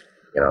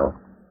 you know.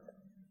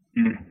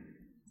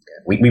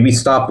 We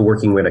stopped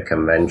working with a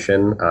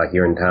convention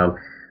here in town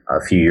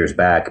a few years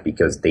back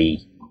because they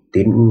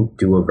didn't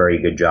do a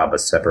very good job of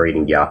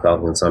separating the alcohol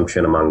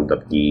consumption among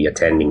the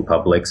attending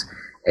publics.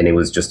 And it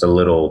was just a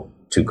little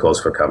too close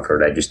for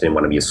comfort. I just didn't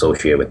want to be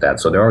associated with that.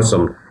 So there are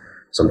some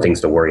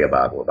things to worry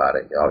about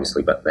it,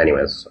 obviously. But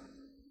anyways.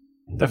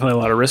 Definitely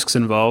a lot of risks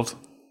involved.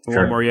 A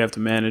Sure. lot more you have to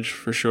manage,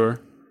 for sure.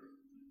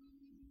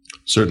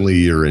 Certainly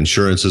your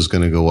insurance is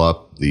going to go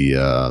up. The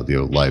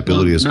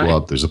liability is go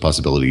up. There's a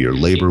possibility your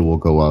labor will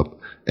go up.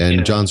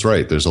 And John's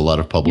right. There's a lot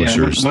of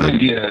publishers. One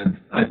idea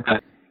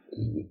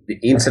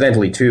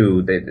Incidentally,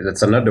 too,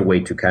 that's another way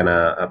to kind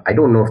of, I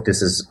don't know if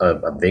this is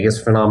a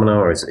biggest phenomenon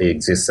or it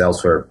exists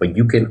elsewhere, but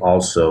you can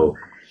also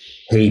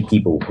pay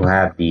people who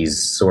have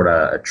these sort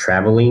of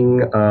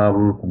traveling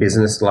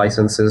business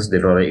licenses,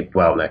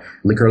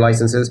 liquor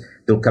licenses.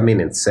 They'll come in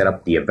and set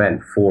up the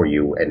event for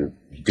you and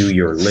do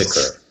your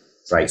liquor,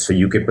 right? So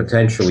you could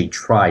potentially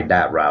try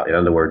that route. In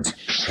other words,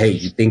 hey,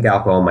 you think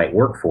alcohol might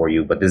work for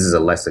you, but this is a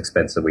less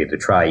expensive way to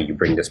try. You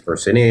bring this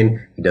person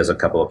in, he does a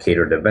couple of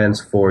catered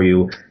events for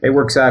you. It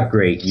works out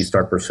great. You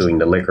start pursuing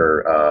the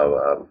liquor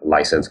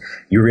license.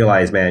 You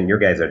realize, man, your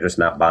guys are just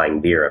not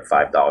buying beer at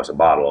 $5 a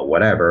bottle or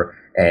whatever,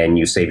 and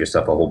you save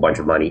yourself a whole bunch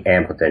of money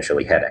and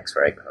potentially headaches,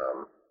 right?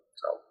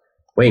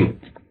 Wayne,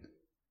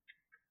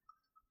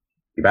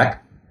 you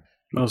back?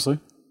 Mostly.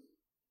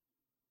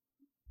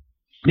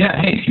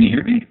 Yeah, hey, can you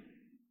hear me?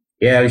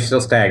 Yeah, you're still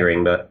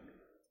staggering, but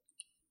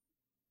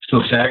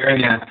Still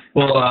staggering, yeah.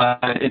 Well,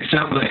 it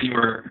sounds like you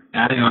were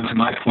adding on to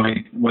my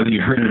point, whether you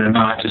heard it or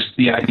not, just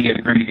the idea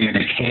of bringing in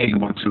a keg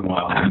once in a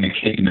while, having a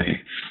keg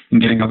night,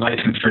 and getting a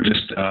license for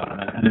just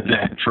an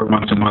event for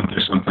once a month or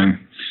something.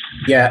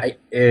 yeah.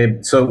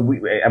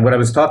 What I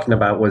was talking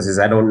about is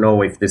I don't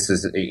know if this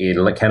is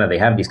in Canada they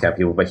have these kind of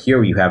people, but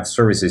here you have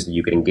services that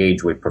you can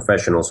engage with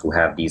professionals who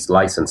have these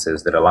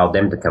licenses that allow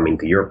them to come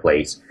into your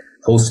place,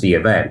 host the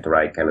event,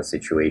 right, kind of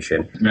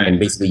situation. Right. And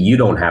basically you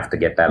don't have to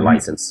get that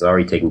license. It's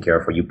already taken care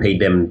of for you. Pay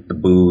them the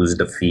booze,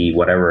 the fee,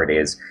 whatever it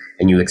is,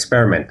 and you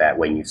experiment that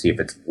way and you see if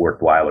it's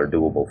worthwhile or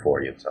doable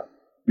for you. So.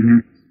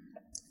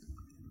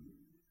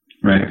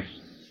 Right.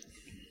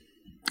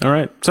 All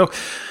right. So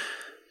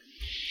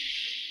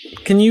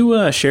can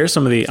you share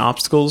some of the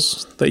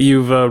obstacles that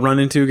you've run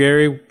into,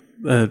 Gary,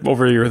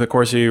 over the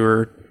course of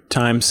your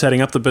time setting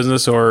up the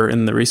business or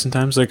in the recent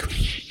times? Like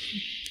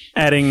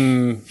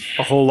adding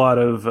a whole lot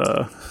of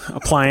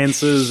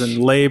appliances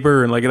and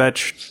labor and like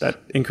that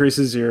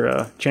increases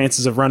your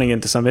chances of running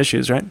into some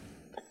issues, right?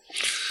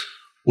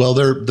 Well,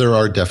 there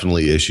are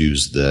definitely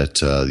issues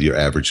that your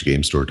average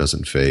game store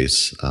doesn't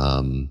face.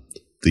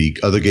 The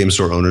other game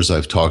store owners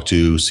I've talked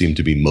to seem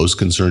to be most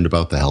concerned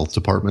about the health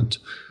department.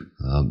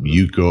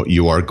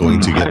 You are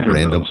going to get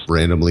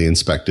randomly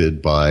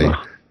inspected by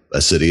a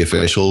city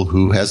official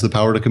who has the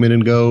power to come in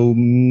and go,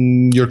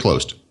 you're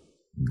closed.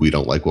 We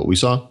don't like what we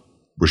saw.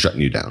 We're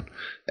shutting you down.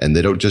 And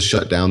they don't just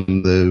shut down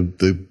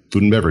the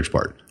food and beverage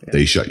part. Yeah.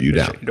 They shut you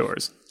down. Shut your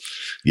doors.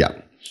 Yeah.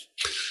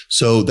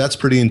 So that's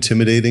pretty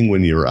intimidating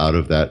when you're out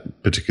of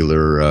that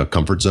particular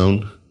comfort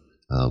zone.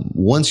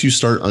 Once you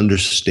start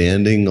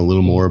understanding a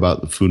little more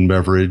about the food and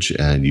beverage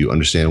and you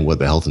understand what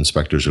the health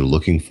inspectors are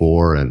looking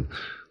for and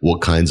what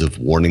kinds of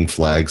warning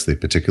flags they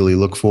particularly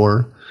look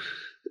for,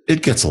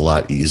 it gets a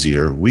lot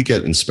easier. We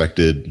get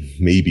inspected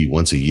maybe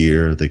once a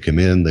year. They come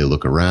in, they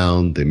look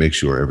around, they make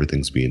sure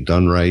everything's being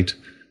done right,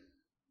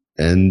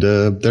 and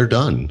they're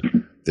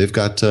done. They've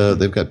got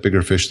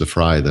bigger fish to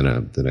fry than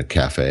a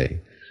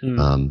cafe.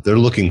 They're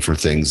looking for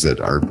things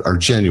that are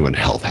genuine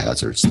health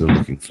hazards. They're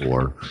looking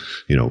for,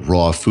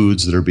 raw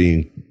foods that are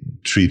being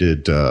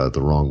treated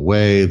the wrong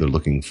way. They're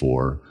looking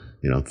for,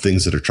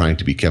 things that are trying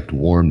to be kept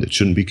warm that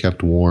shouldn't be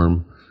kept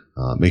warm.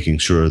 Making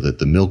sure that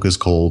the milk is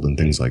cold and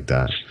things like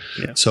that.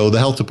 Yeah. So the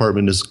health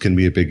department can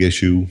be a big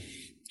issue.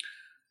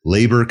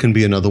 Labor can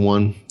be another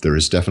one. There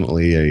is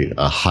definitely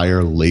a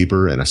higher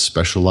labor and a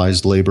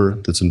specialized labor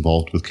that's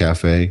involved with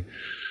cafe.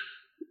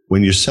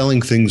 When you're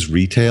selling things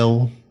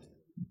retail,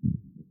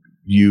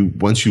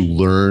 once you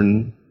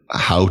learn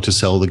how to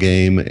sell the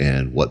game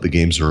and what the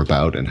games are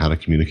about and how to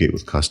communicate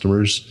with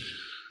customers,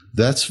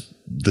 that's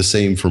the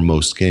same for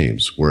most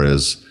games.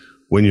 Whereas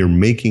when you're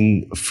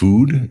making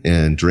food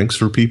and drinks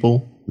for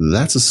people,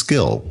 that's a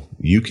skill.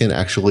 You can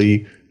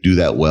actually do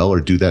that well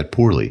or do that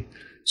poorly.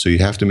 So you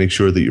have to make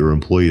sure that your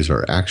employees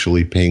are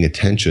actually paying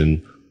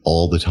attention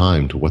all the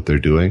time to what they're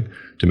doing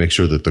to make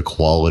sure that the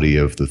quality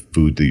of the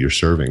food that you're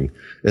serving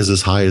is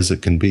as high as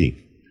it can be.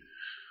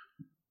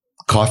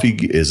 Coffee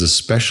is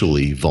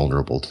especially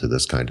vulnerable to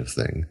this kind of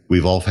thing.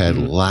 We've all had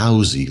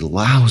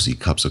lousy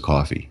cups of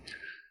coffee.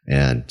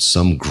 And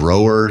some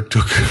grower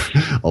took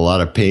a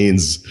lot of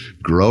pains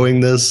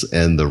growing this,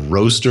 and the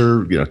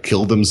roaster,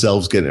 killed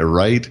themselves getting it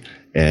right,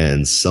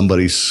 and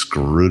somebody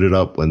screwed it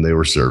up when they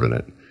were serving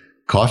it.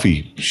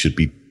 Coffee should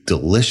be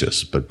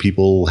delicious, but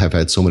people have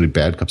had so many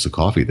bad cups of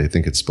coffee, they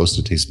think it's supposed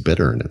to taste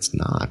bitter, and it's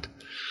not.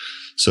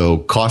 So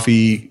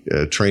coffee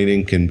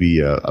training can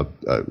be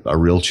a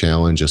real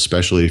challenge,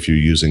 especially if you're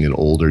using an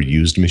older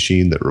used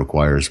machine that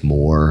requires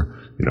more,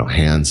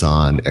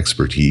 hands-on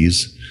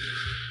expertise.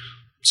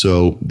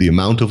 So the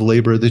amount of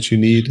labor that you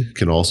need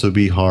can also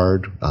be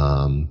hard.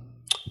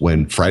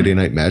 When Friday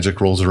Night Magic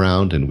rolls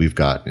around and we've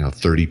got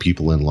 30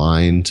 people in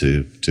line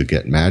to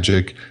get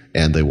Magic,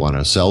 and they want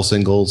to sell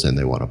singles and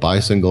they want to buy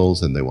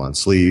singles and they want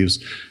sleeves.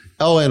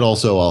 Oh, and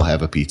also I'll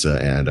have a pizza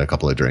and a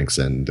couple of drinks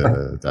and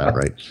that,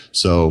 right?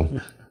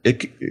 So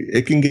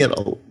it can get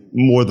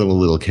more than a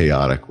little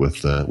chaotic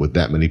with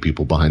that many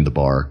people behind the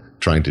bar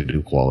trying to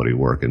do quality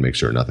work and make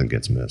sure nothing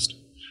gets missed.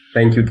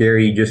 Thank you,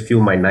 Gary. You just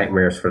fueled my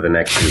nightmares for the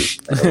next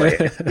week. By the way,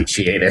 I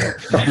appreciate it.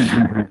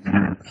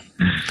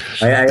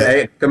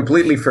 I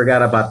completely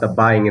forgot about the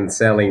buying and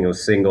selling of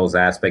singles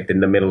aspect in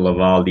the middle of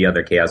all the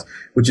other chaos,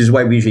 which is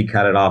why we usually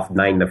cut it off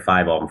 9 to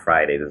 5 on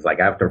Fridays. It's like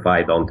after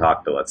 5, don't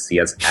talk to us. See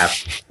us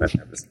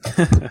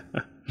after.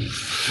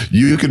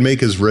 You can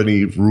make as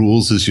many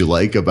rules as you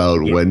like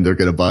about when they're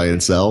going to buy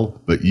and sell,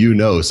 but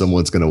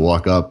someone's going to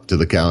walk up to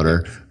the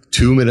counter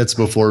 2 minutes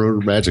before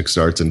Magic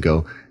starts and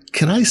go,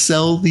 "Can I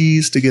sell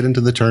these to get into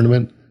the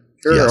tournament?"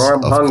 Sure, yes, or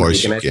I'm of hungry.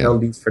 course Can I sell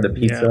these for the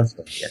pizza?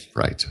 Yeah.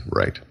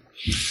 Right.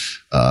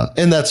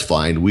 And that's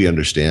fine. We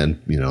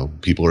understand,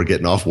 people are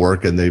getting off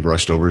work and they've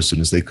rushed over as soon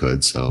as they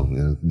could.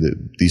 So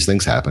these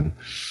things happen.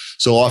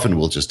 So often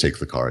we'll just take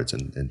the cards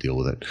and deal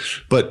with it.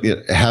 But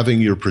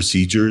having your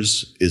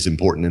procedures is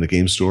important in a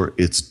game store.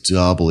 It's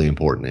doubly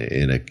important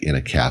in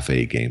a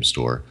cafe game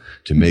store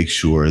to make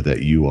sure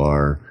that you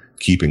are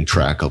keeping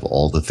track of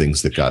all the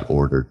things that got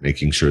ordered,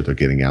 making sure they're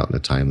getting out in a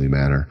timely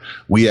manner.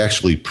 We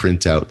actually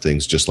print out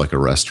things just like a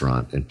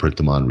restaurant and print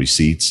them on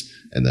receipts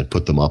and then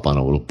put them up on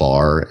a little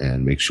bar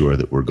and make sure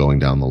that we're going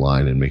down the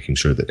line and making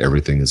sure that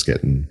everything is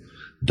getting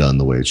done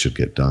the way it should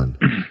get done.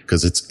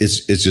 Because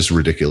it's just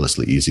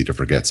ridiculously easy to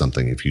forget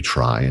something if you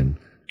try and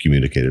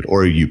communicate it.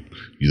 Or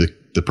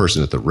the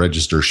person at the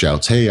register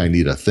shouts, "Hey, I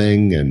need a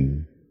thing,"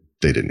 and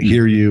they didn't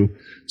hear you.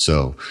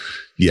 So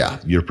yeah,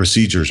 your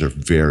procedures are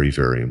very,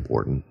 very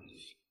important.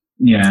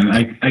 Yeah, and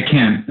I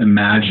can't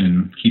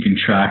imagine keeping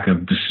track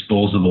of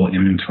disposable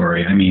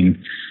inventory. I mean,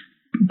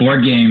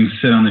 board games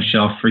sit on the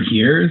shelf for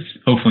years.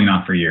 Hopefully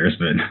not for years,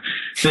 but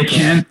they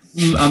can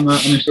on the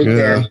shelf.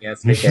 Yeah.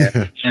 Yes, they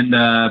can. And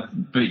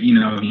but you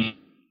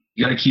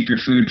got to keep your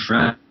food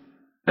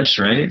fresh,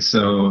 right?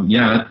 So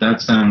yeah, that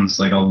sounds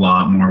like a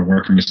lot more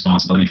work and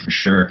responsibility for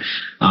sure.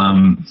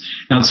 Now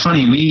it's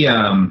funny,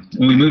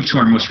 when we moved to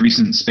our most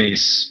recent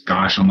space,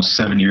 almost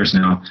 7 years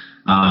now.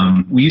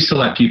 We used to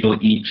let people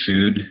eat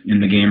food in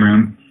the game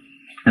room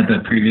at the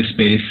previous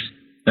space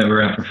that we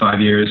were at for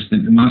 5 years.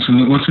 Once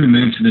we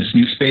moved to this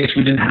new space,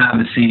 we didn't have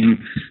the same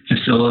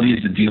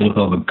facilities to deal with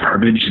all the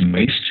garbage and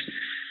waste,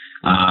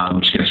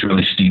 which gets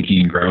really stinky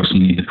and gross,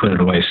 and you need to put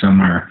it away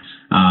somewhere.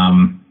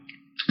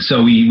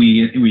 So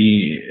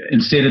we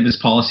instated this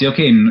policy.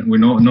 Okay, and we're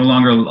no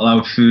longer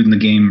allowed food in the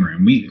game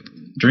room.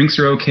 Drinks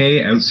are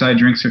okay, outside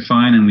drinks are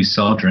fine, and we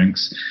sell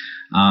drinks.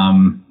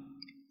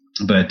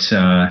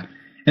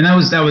 And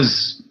that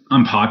was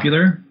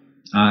unpopular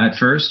at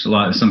first. We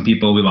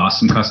lost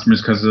some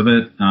customers because of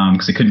it,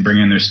 because they couldn't bring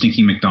in their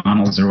stinky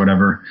McDonald's or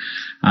whatever.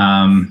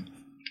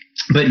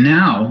 But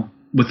now,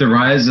 with the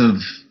rise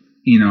of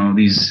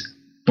these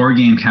board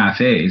game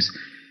cafes,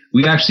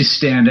 we actually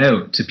stand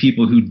out to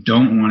people who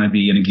don't want to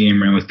be in a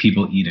game room with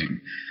people eating,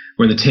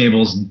 where the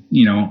tables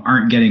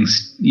aren't getting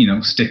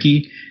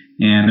sticky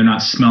and they're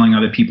not smelling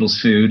other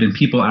people's food, and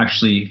people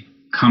actually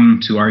come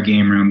to our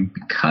game room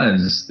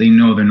because they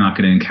know they're not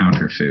going to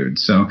encounter food.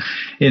 So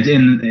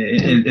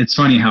it's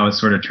funny how it's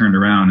sort of turned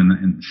around,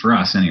 and for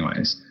us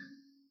anyways.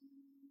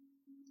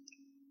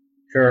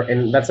 Sure,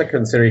 and that's a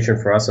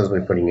consideration for us as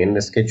we're putting in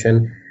this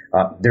kitchen.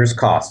 There's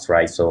costs,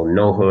 right? So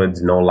no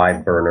hoods, no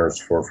live burners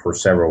for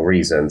several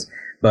reasons.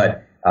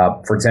 But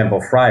for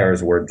example,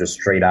 fryers were just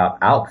straight out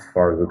as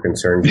far as we're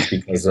concerned, just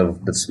because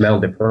of the smell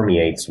that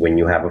permeates when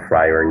you have a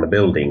fryer in the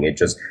building. It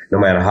just, no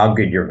matter how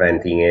good your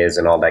venting is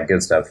and all that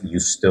good stuff, you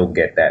still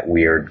get that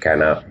weird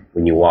kind of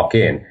when you walk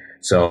in.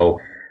 So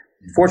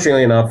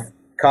fortunately enough,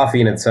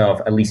 coffee in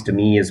itself, at least to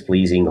me, is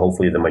pleasing.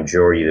 Hopefully the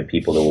majority of the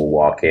people that will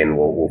walk in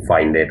will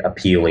find it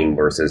appealing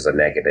versus a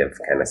negative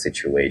kind of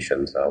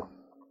situation. So.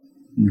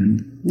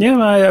 Yeah,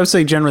 I would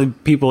say generally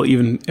people,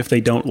 even if they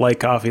don't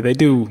like coffee, they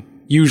do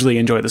usually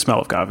enjoy the smell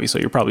of coffee, so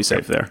you're probably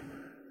safe there.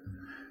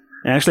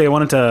 And actually, I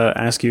wanted to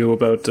ask you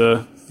about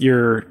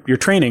your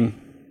training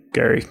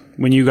Gary.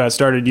 When you got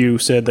started, you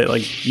said that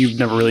like you've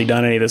never really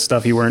done any of this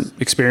stuff. You weren't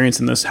experienced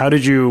in this. How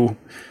did you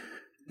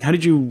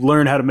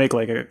learn how to make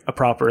like a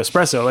proper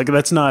espresso? Like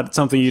that's not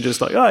something you just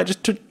like, oh, I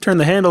just turn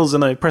the handles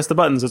and I press the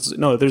buttons.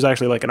 No, there's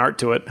actually like an art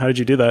to it. How did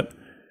you do that?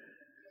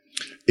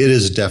 It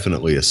is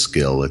definitely a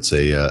skill. It's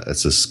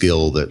a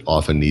skill that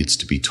often needs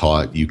to be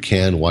taught. You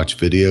can watch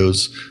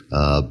videos,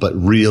 but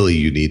really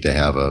you need to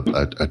have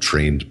a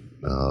trained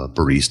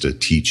barista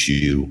teach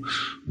you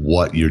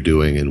what you're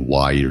doing and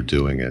why you're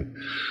doing it.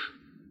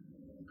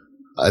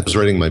 I was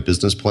writing my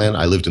business plan.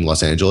 I lived in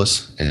Los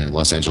Angeles, and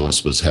Los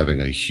Angeles was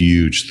having a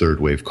huge third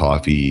wave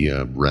coffee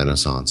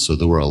renaissance. So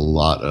there were a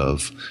lot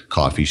of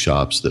coffee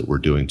shops that were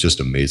doing just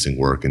amazing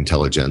work.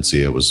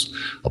 Intelligentsia was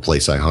a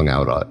place I hung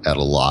out at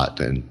a lot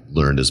and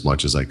learned as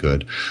much as I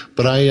could.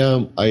 But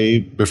I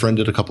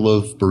befriended a couple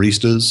of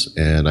baristas,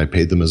 and I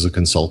paid them as a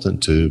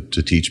consultant to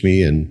teach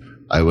me. And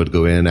I would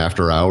go in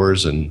after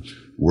hours and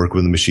work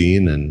with the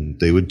machine, and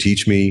they would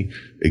teach me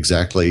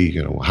exactly,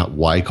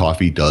 why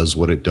coffee does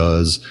what it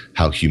does,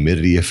 how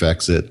humidity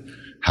affects it,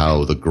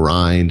 how the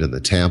grind and the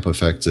tamp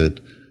affects it,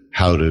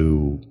 how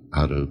to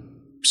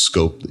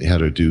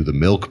do the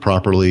milk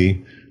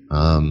properly.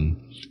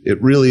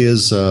 It really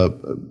is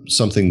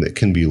something that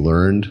can be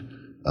learned,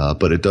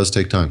 but it does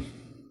take time.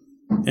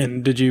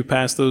 And did you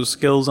pass those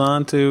skills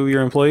on to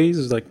your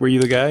employees? Like, were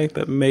you the guy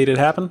that made it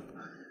happen?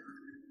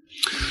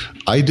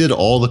 I did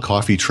all the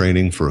coffee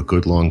training for a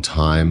good long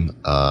time.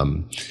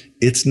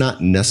 It's not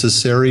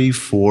necessary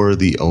for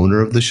the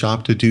owner of the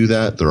shop to do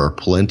that. There are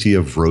plenty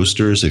of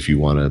roasters if you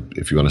want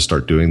to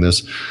start doing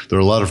this. There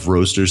are a lot of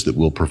roasters that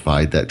will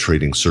provide that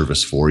trading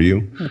service for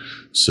you.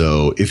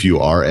 So if you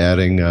are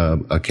adding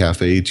a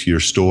cafe to your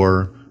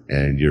store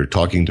and you're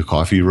talking to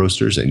coffee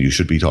roasters, and you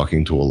should be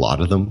talking to a lot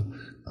of them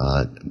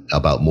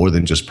about more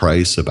than just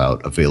price,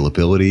 about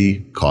availability.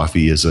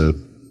 Coffee is a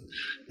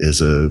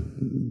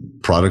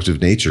product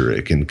of nature.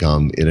 It can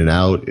come in and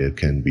out. It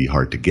can be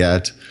hard to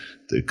get.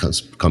 It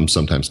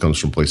sometimes comes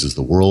from places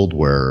in the world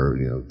where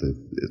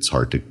it's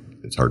hard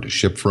to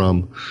ship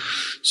from.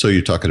 So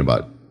you're talking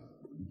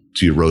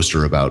to your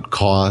roaster about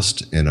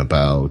cost and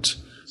about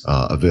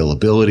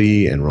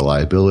availability and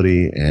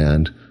reliability,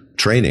 and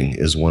training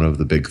is one of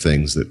the big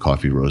things that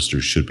coffee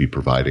roasters should be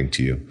providing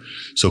to you.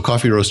 So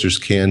coffee roasters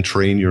can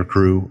train your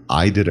crew.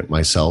 I did it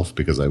myself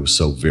because I was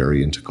so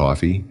very into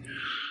coffee.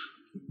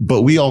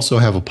 But we also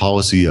have a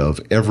policy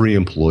of every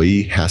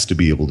employee has to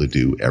be able to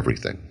do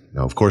everything.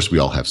 Now, of course, we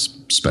all have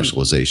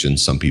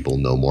specializations. Some people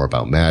know more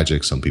about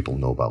magic. Some people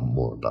know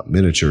more about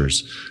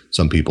miniatures.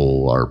 Some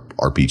people are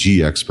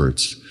RPG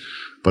experts.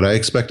 But I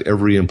expect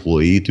every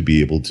employee to be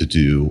able to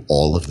do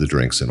all of the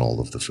drinks and all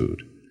of the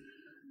food.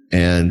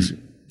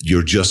 And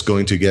you're just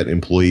going to get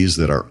employees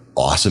that are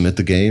awesome at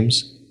the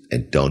games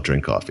and don't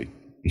drink coffee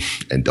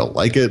and don't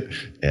like it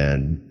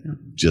and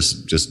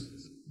just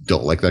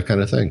don't like that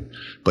kind of thing.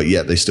 But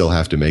yet they still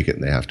have to make it,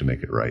 and they have to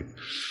make it right.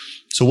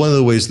 So one of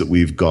the ways that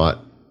we've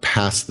got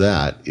past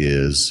that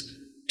is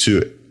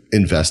to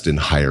invest in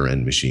higher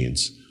end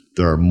machines.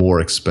 There are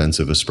more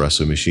expensive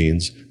espresso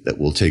machines that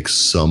will take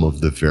some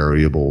of the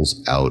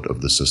variables out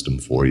of the system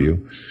for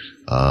you.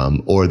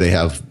 Or they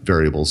have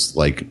variables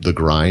like the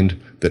grind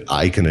that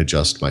I can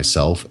adjust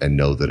myself and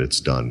know that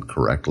it's done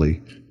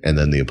correctly. And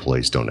then the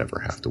employees don't ever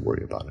have to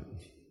worry about it.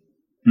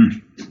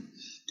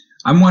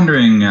 I'm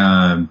wondering,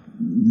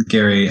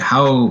 Gary,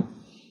 how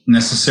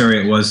necessary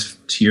it was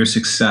to your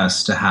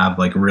success to have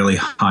like really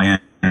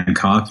high-end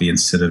coffee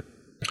instead of...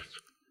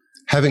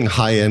 Having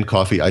high-end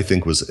coffee, I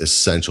think, was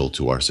essential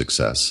to our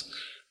success.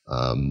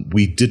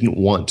 We didn't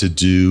want to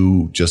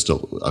do just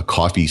a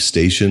coffee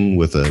station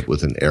with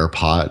an air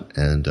pot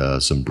and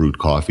some brewed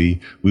coffee.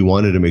 We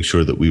wanted to make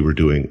sure that we were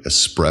doing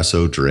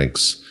espresso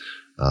drinks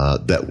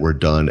that were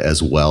done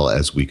as well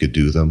as we could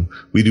do them.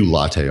 We do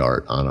latte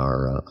art on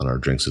our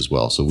drinks as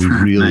well. So we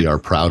really are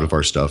proud of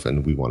our stuff,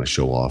 and we want to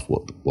show off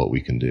what we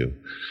can do.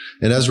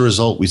 And as a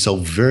result, we sell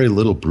very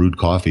little brewed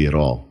coffee at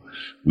all.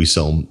 We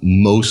sell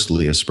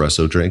mostly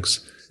espresso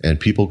drinks, and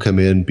people come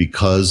in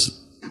because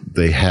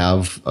they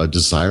have a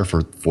desire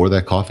for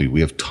that coffee. We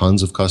have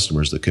tons of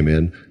customers that come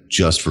in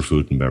just for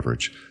food and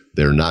beverage.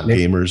 They're not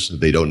gamers.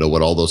 They don't know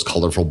what all those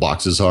colorful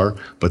boxes are,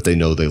 but they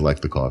know they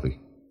like the coffee.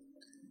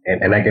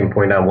 And I can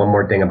point out one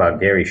more thing about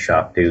Gary's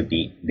shop too,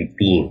 the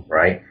theme,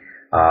 right?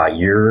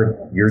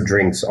 Your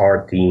drinks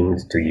are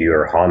themed to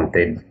your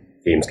haunted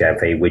games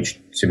cafe, which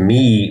to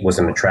me was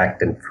an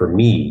attractant for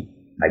me.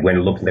 I went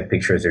and looked at the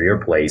pictures of your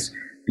place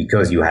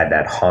because you had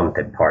that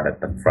haunted part at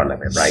the front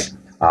of it, right?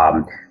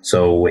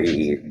 So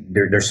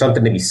there's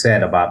something to be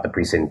said about the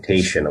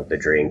presentation of the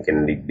drink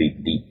and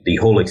the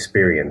whole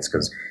experience,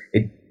 because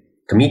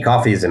to me,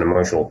 coffee is an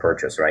emotional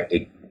purchase,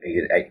 right?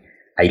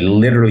 I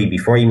literally,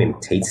 before I even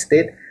taste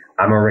it,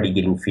 I'm already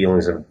getting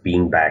feelings of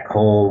being back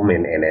home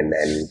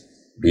and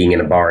being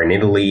in a bar in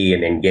Italy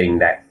and then getting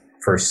that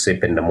first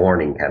sip in the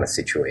morning kind of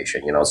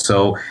situation,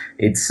 So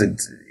it's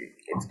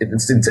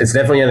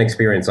definitely an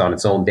experience on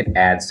its own that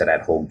adds to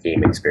that whole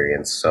game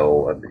experience.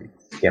 So,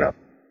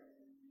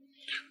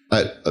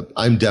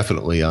 I'm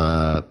definitely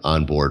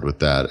on board with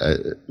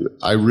that.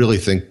 I really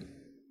think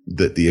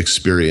that the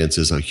experience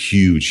is a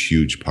huge,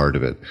 huge part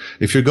of it.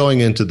 If you're going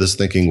into this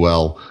thinking,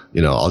 well,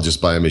 I'll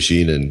just buy a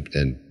machine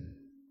and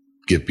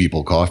give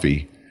people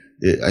coffee,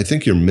 I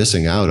think you're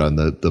missing out on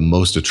the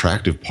most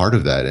attractive part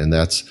of that, and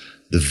that's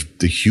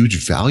the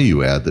huge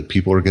value add that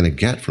people are going to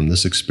get from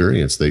this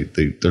experience.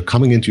 They're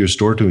coming into your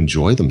store to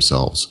enjoy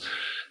themselves,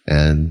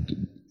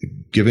 and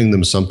giving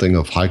them something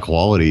of high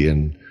quality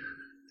and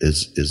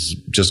is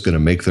just going to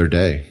make their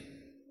day.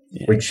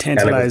 Yeah, which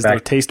tantalize their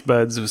taste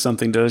buds with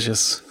something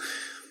delicious.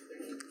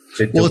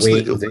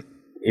 The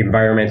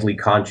environmentally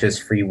conscious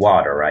free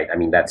water, right? I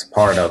mean, that's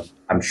part of,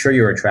 I'm sure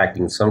you're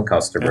attracting some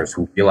customers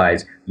who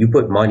realize you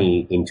put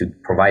money into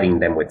providing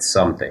them with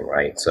something,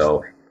 right?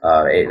 So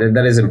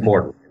that is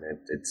important.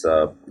 It's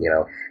so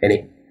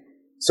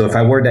if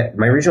I were to,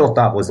 my original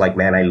thought was like,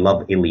 man, I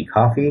love Illy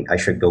coffee. I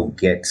should go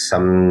get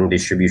some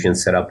distribution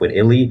set up with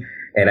Illy.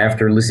 And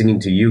after listening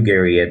to you,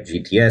 Gary, at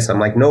GTS, I'm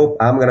like, nope,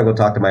 I'm going to go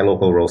talk to my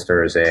local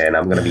roasters and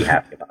I'm going to be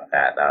happy about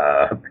that.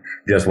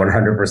 Just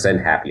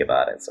 100% happy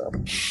about it. So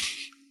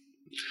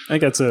I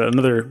think that's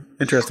another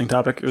interesting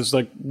topic. It was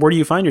like, where do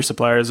you find your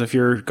suppliers if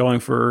you're going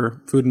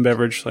for food and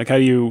beverage? Like, how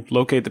do you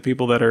locate the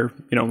people that are,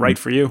 right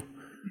for you?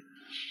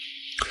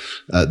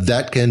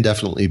 That can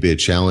definitely be a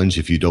challenge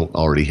if you don't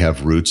already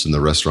have roots in the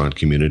restaurant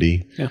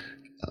community. Yeah.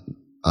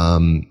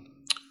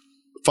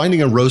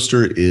 Finding a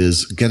roaster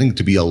is getting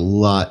to be a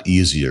lot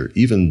easier.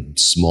 Even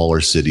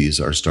smaller cities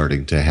are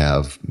starting to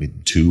have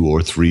 2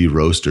 or 3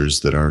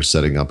 roasters that are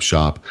setting up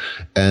shop,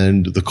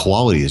 and the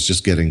quality is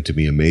just getting to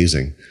be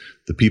amazing.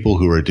 The people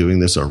who are doing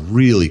this are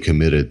really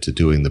committed to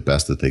doing the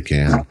best that they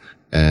can.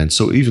 And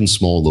so even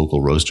small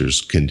local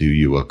roasters can do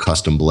you a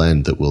custom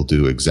blend that will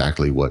do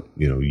exactly what,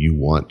 you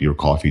want your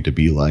coffee to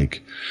be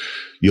like.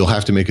 You'll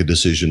have to make a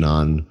decision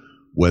on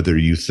whether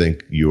you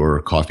think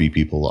your coffee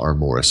people are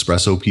more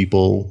espresso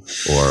people,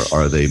 or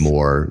are they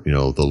more,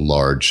 the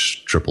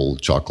large triple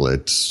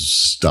chocolate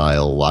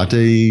style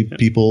latte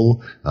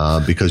people,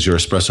 because your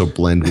espresso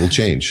blend will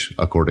change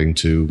according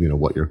to,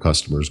 what your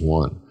customers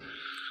want.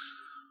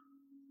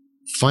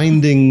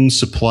 Finding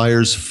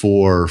suppliers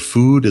for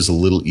food is a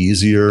little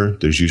easier.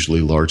 There's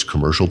usually large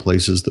commercial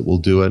places that will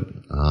do it.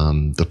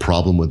 The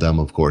problem with them,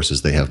 of course,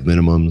 is they have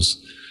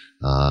minimums.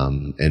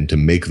 And to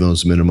make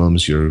those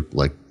minimums, you're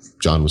like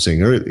John was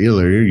saying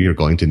earlier, you're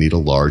going to need a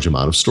large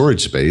amount of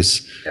storage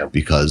space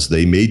because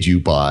they made you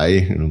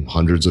buy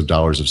hundreds of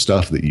dollars of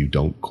stuff that you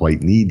don't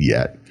quite need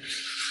yet.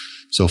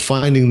 So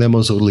finding them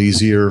is a little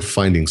easier.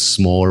 Finding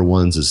smaller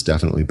ones is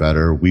definitely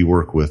better. We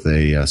work with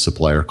a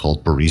supplier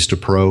called Barista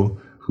Pro,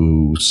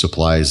 who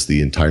supplies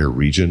the entire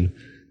region,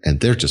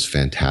 and they're just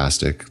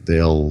fantastic.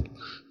 They'll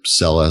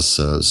sell us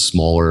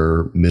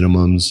smaller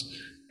minimums,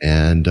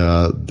 and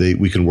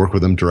we can work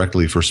with them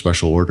directly for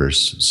special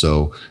orders.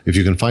 So if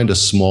you can find a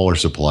smaller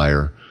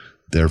supplier,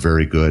 they're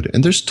very good.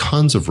 And there's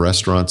tons of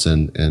restaurants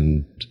and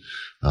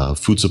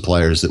food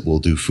suppliers that will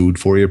do food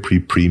for you,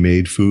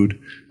 pre-made food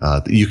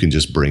that you can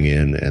just bring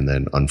in and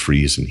then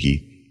unfreeze and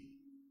heat.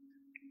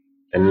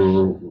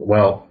 And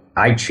well,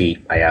 I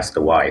cheat. I asked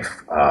the wife,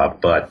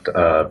 but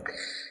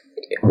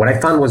what I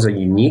found was a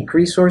unique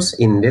resource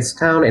in this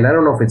town, and I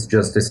don't know if it's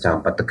just this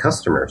town, but the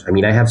customers. I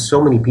mean, I have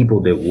so many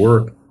people that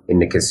work in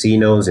the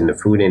casinos, in the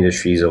food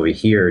industries over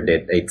here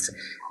that it's,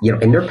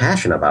 and they're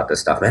passionate about this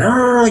stuff. Man,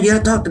 oh, you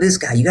gotta talk to this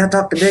guy, you gotta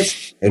talk to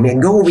this, and then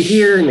go over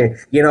here, and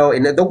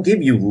and they'll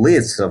give you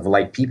lists of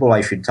like people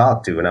I should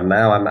talk to, and I'm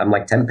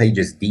like 10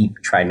 pages deep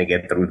trying to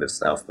get through this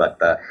stuff. But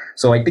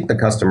so I think the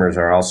customers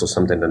are also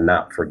something to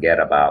not forget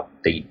about.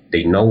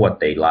 They know what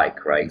they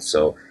like, right?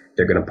 So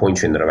they're going to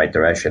point you in the right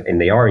direction, and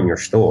they are in your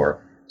store.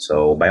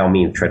 So by all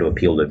means, try to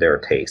appeal to their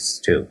tastes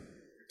too.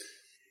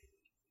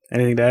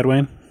 Anything to add,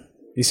 Wayne?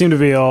 You seem to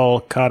be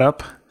all caught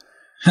up.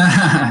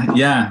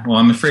 Yeah, well,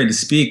 I'm afraid to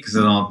speak because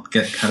then I'll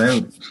get cut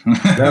out.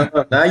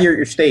 No, now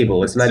you're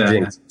stable. It's not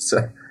jinx.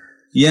 So.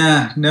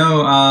 Yeah,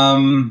 no.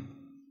 I'm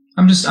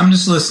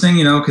just listening,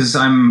 because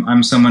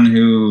I'm someone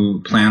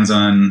who plans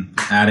on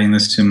adding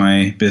this to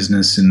my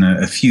business in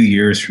a few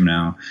years from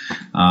now.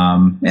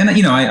 And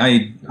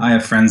I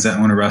have friends that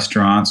own a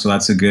restaurant, so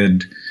that's a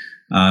good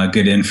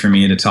in for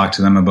me to talk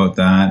to them about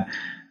that.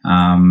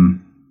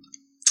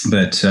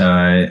 But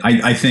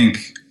I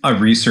think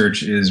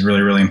research is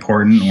really, really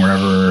important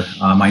wherever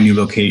my new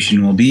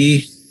location will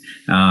be,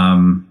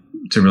 to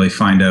really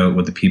find out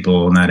what the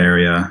people in that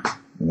area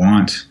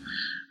want.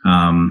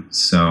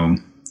 So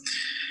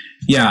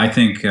yeah, I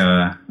think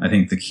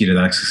the key to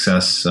that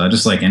success,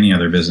 just like any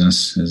other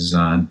business, is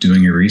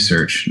doing your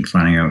research and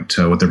finding out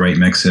what the right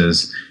mix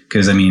is.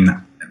 Because I mean,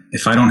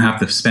 if I don't have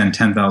to spend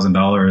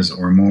 $10,000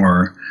 or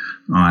more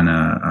on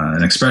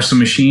an espresso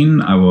machine,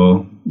 I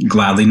will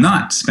gladly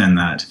not spend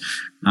that.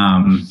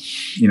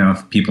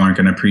 If people aren't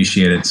going to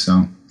appreciate it.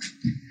 So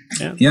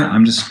yeah,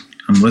 I'm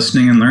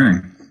listening and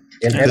learning.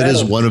 That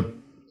is one of.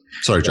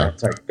 Sorry, John.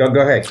 Sorry.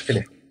 Go ahead.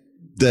 Finish.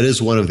 That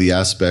is one of the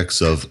aspects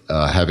of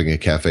having a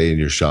cafe in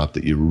your shop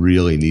that you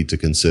really need to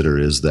consider,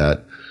 is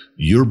that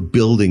you're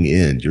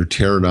you're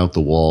tearing out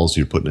the walls,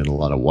 you're putting in a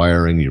lot of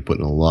wiring, you're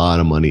putting a lot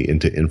of money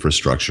into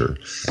infrastructure,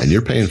 and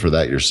you're paying for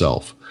that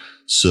yourself.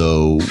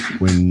 So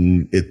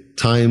when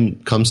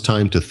comes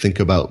time to think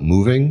about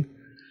moving,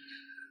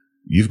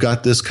 you've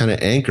got this kind of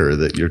anchor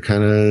that you're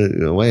kind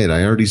of, wait,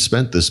 I already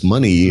spent this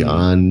money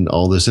on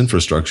all this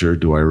infrastructure.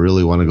 Do I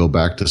really want to go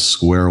back to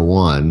square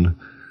one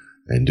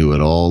and do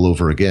it all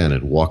over again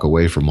and walk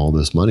away from all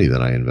this money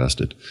that I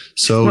invested?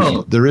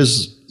 So there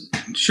is.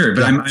 Sure,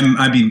 but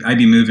I'd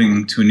be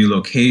moving to a new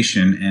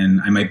location,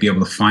 and I might be able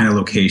to find a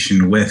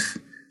location with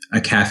a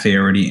cafe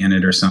already in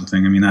it or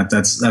something. I mean,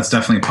 that's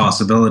definitely a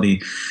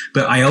possibility.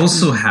 But I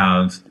also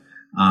have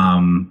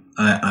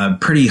a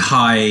pretty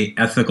high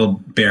ethical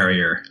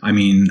barrier. I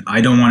mean, I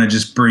don't want to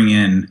just bring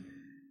in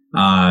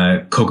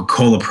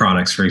Coca-Cola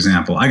products, for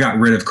example. I got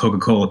rid of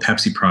Coca-Cola,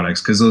 Pepsi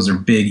products because those are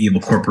big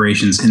evil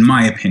corporations, in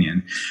my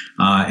opinion.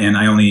 And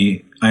I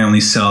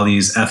only sell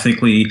these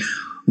ethically,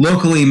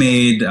 locally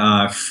made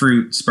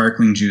fruit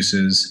sparkling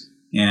juices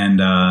and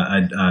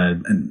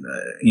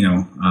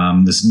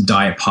this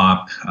Diet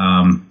Pop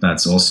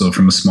that's also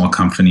from a small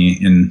company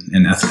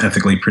and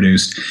ethically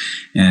produced.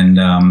 And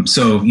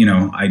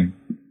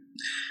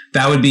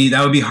that would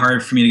be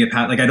hard for me to get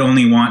past. Like, I'd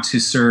only want to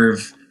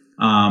serve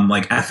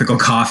like ethical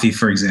coffee,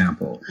 for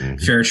example,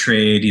 fair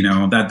trade.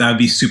 That would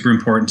be super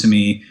important to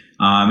me.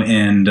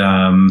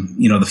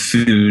 The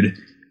food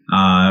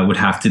would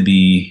have to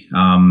be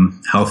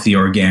healthy,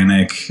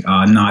 organic,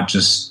 not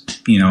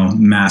just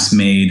mass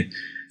made,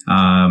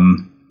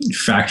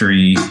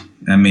 factory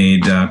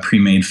made,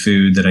 pre-made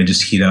food that I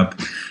just heat up.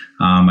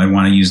 I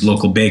want to use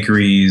local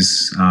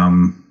bakeries,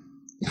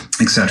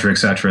 et cetera, et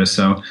cetera.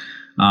 So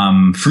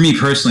for me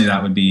personally,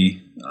 that would be.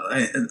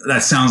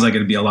 That sounds like it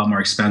would be a lot more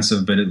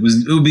expensive, but it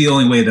would be the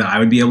only way that I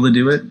would be able to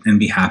do it and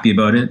be happy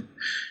about it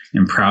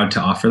and proud to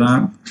offer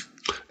that.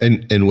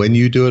 And when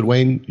you do it,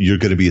 Wayne, you're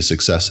going to be a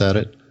success at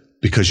it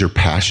because you're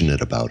passionate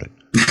about it.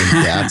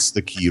 And that's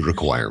the key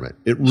requirement.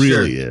 It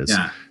really is.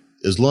 Yeah.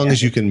 As long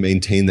as you can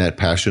maintain that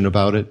passion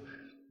about it,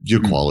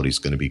 your quality is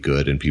going to be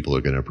good and people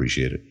are going to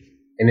appreciate it.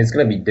 And it's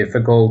going to be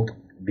difficult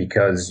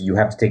because you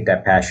have to take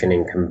that passion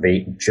and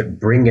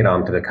bring it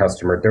on to the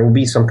customer. There will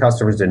be some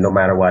customers that no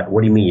matter what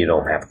do you mean you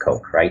don't have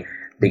Coke, right?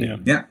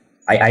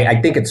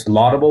 I think it's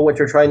laudable what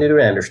you're trying to do.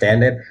 I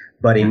understand it.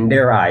 But in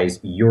their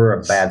eyes, you're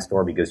a bad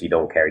store because you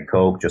don't carry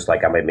Coke, just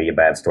like I might be a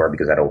bad store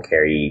because I don't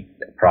carry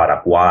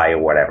product Y or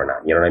whatever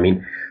not. You know what I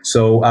mean?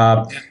 So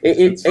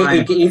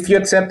if you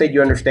accept it,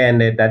 you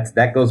understand it,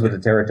 that goes with the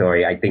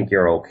territory. I think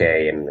you're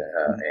okay, and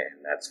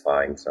that's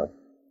fine. So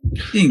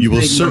you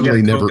will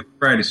certainly never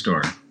try to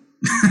store.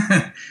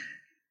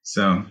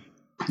 So,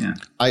 yeah.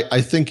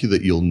 I think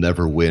that you'll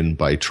never win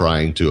by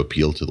trying to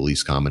appeal to the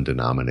least common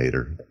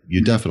denominator.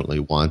 You definitely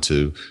want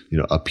to,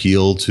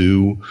 appeal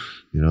to,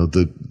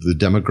 the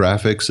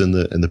demographics and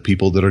the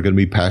people that are going to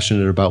be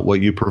passionate about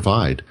what you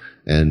provide,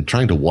 and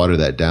trying to water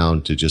that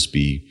down to just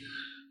be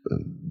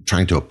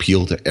trying to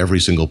appeal to every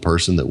single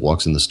person that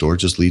walks in the store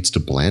just leads to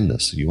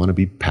blandness. You want to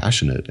be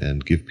passionate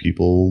and give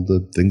people the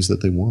things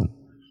that they want.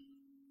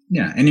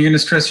 Yeah, and you're going to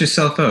stress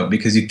yourself out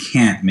because you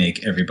can't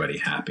make everybody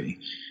happy.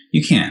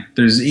 You can't.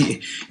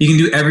 You can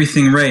do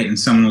everything right, and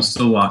someone will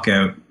still walk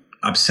out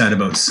upset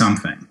about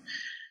something.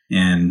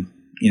 And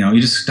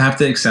you just have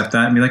to accept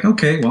that and be like,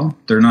 okay, well,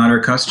 they're not our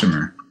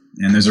customer,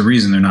 and there's a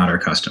reason they're not our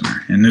customer,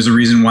 and there's a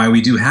reason why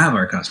we do have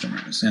our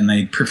customers, and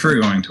they prefer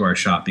going to our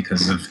shop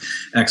because of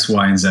X,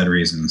 Y, and Z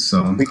reasons.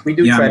 So we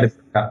do try to be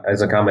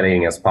as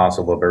accommodating as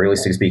possible, but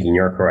realistically speaking,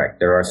 you're correct.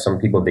 There are some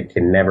people that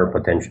can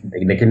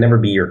never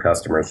be your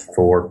customers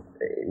for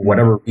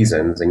whatever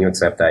reasons, and you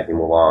accept that, you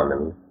move on,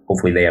 and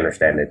hopefully they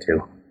understand it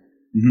too.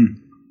 Mm-hmm.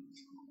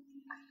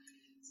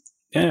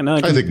 Yeah, no,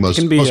 I think most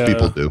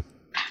people do.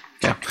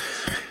 Yeah.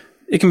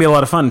 It can be a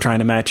lot of fun trying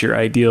to match your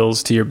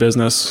ideals to your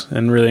business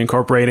and really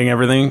incorporating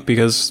everything,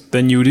 because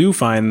then you do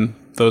find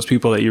those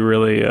people that you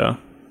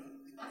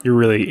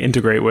really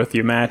integrate with.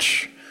 You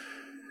match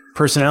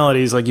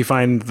personalities, like you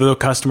find the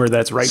customer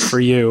that's right for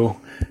you,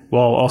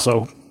 while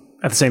also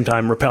at the same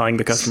time repelling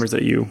the customers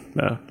that you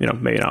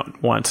may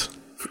not want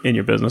in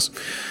your business.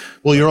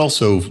 Well, you're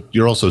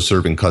also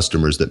serving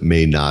customers that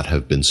may not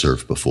have been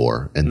served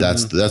before, and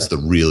that's the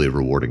really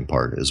rewarding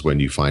part, is when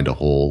you find a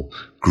whole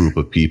group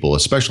of people,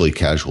 especially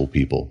casual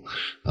people,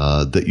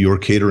 that you're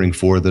catering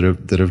for that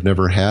have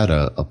never had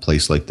a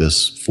place like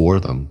this for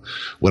them.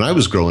 When I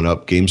was growing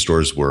up, game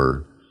stores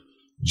were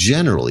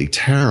generally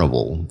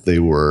terrible. They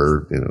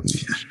were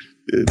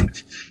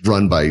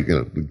run by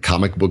a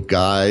comic book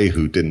guy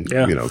who didn't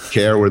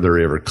care whether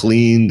they ever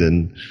cleaned,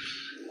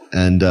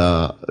 and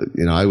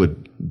I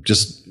would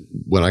just.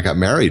 When I got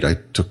married, I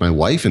took my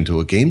wife into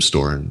a game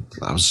store, and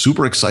I was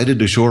super excited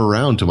to show her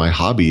around to my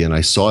hobby. And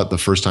I saw it the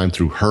first time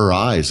through her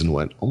eyes and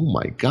went, "Oh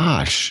my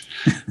gosh,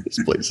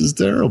 this place is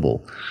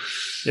terrible."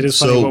 It is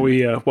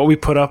funny what we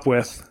put up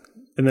with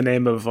in the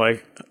name of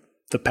like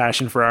the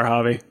passion for our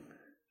hobby.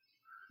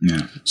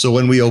 Yeah. So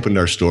when we opened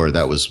our store,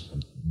 that was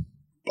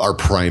our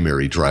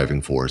primary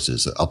driving force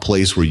is a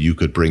place where you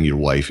could bring your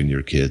wife and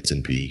your kids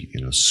and be,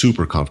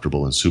 super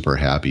comfortable and super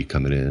happy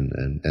coming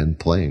in and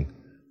playing.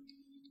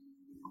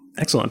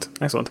 Excellent.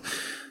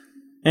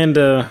 And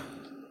I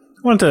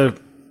wanted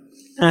to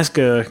ask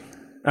a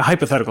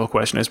hypothetical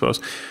question, I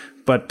suppose.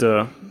 But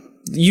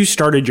you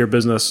started your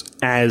business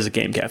as a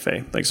game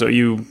cafe. So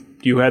you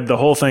had the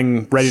whole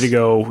thing ready to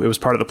go. It was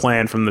part of the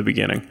plan from the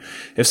beginning.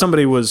 If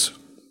somebody was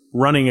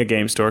running a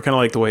game store, kind of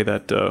like the way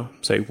that,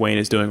 say, Wayne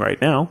is doing right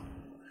now,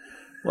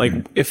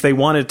 if they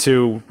wanted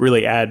to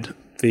really add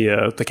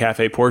the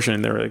cafe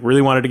portion, they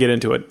really wanted to get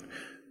into it,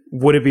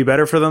 would it be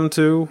better for them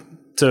to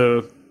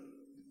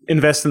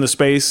invest in the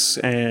space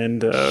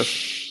and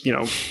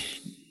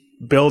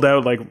build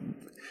out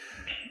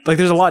like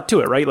there's a lot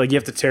to it, right? You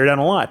have to tear down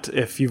a lot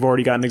if you've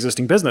already got an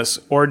existing business,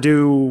 or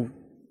do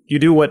you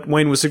do what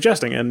Wayne was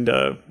suggesting and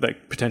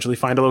potentially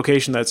find a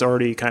location that's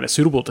already kind of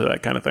suitable to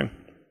that kind of thing?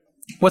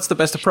 What's the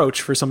best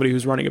approach for somebody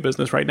who's running a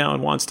business right now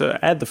and wants to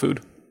add the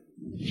food?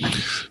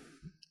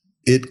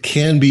 It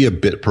can be a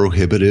bit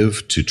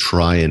prohibitive to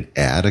try and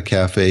add a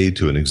cafe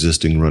to an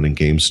existing running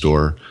game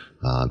store.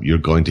 You're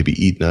going to be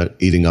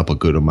eating up a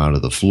good amount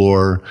of the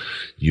floor.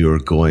 You're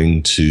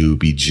going to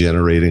be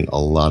generating a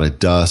lot of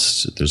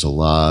dust. There's a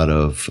lot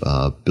of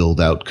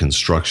build-out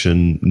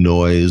construction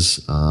noise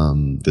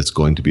that's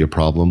going to be a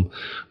problem.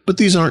 But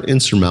these aren't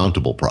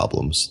insurmountable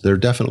problems. They're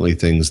definitely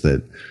things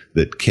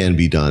that can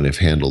be done if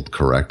handled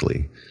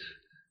correctly.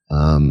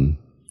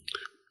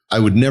 I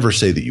would never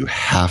say that you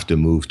have to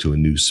move to a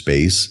new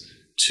space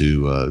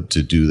to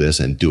do this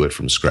and do it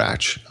from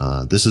scratch.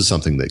 This is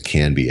something that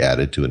can be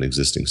added to an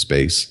existing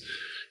space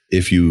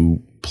if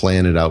you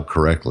plan it out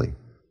correctly.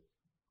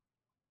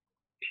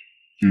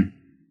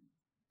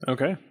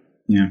 Okay.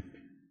 Yeah.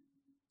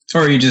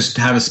 Or you just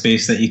have a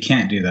space that you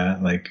can't do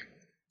that.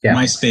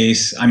 My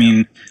space,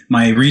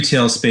 my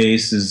retail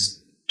space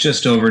is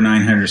just over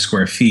 900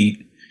 square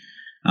feet.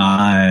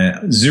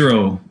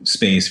 Zero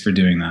space for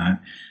doing that.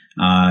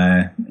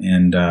 Our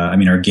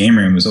game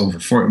room is over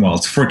it's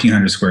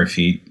 1,400 square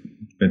feet.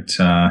 But,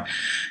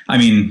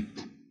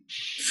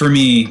 for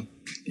me,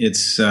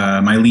 it's,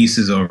 my lease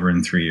is over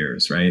in 3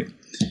 years, right?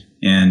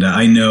 And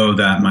I know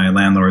that my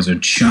landlords are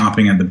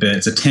chomping at the bit.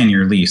 It's a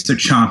 10-year lease. They're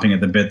chomping at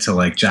the bit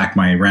to jack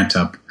my rent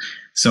up.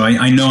 So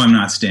I know I'm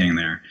not staying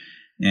there.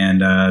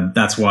 And,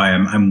 that's why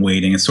I'm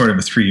waiting. It's sort of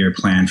a 3-year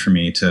plan for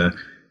me to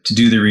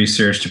do the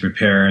research, to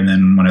prepare. And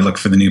then when I look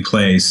for the new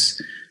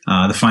place,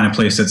 to find a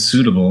place that's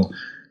suitable,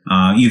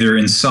 either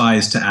in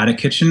size to add a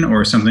kitchen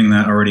or something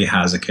that already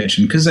has a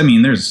kitchen. Because,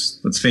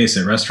 let's face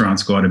it,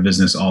 restaurants go out of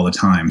business all the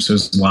time. So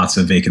there's lots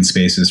of vacant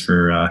spaces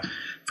for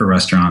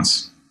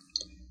restaurants.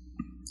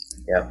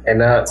 Yeah.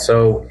 And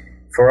so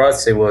for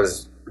us, it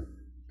was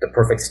the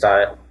perfect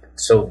style.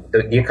 So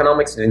the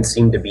economics didn't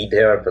seem to be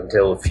there up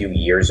until a few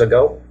years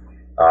ago.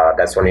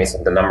 That's when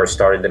the numbers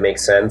started to make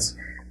sense.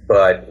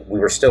 But we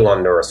were still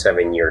under a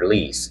 7-year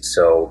lease.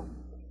 So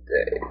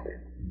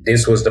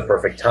this was the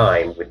perfect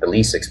time with the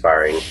lease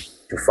expiring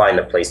to find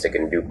a place that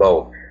can do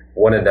both.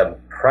 One of the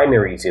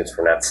primary reasons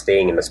for not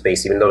staying in the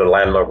space, even though the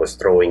landlord was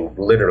throwing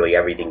literally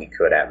everything he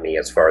could at me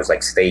as far as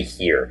stay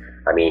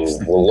here.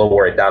 We'll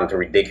lower it down to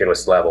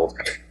ridiculous levels.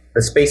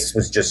 The space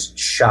was just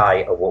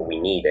shy of what we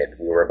needed.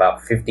 We were about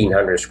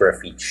 1,500 square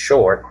feet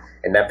short,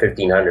 and that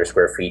 1,500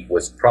 square feet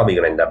was probably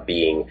going to end up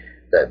being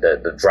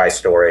the dry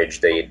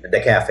storage,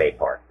 the cafe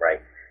part,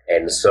 right?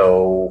 And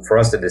so for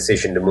us, the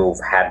decision to move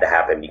had to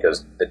happen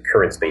because the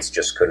current space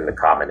just couldn't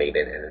accommodate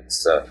it. And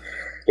it's,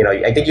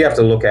 I think you have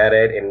to look at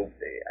it, and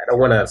I don't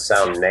want to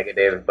sound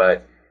negative,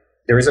 but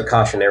there is a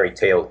cautionary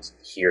tale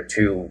here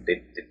too.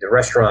 The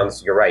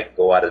restaurants, you're right,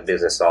 go out of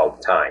business all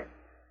the time.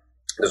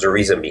 There's a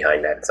reason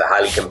behind that. It's a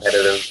highly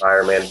competitive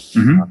environment.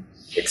 Mm-hmm.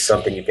 It's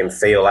something you can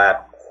fail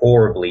at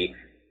horribly.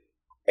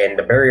 And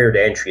the barrier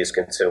to entry is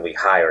considerably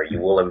higher. You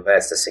will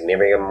invest a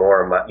significant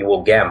more amount. You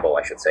will gamble,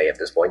 I should say, at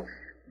this point,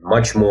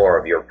 much more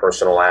of your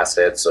personal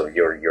assets, of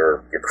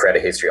your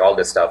credit history, all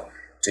this stuff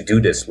to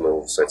do this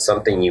move. So it's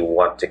something you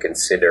want to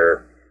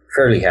consider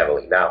fairly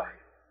heavily. Now,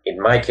 in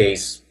my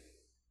case,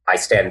 I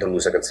stand to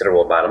lose a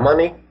considerable amount of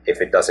money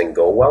if it doesn't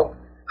go well.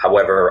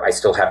 However, I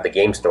still have the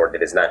game store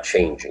that is not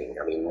changing.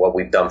 What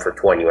we've done for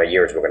 21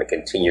 years, we're going to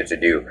continue to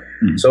do.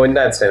 Mm-hmm. So in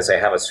that sense, I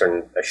have a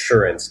certain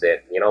assurance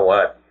that, you know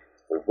what,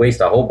 we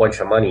waste a whole bunch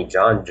of money.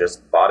 John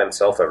just bought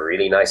himself a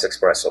really nice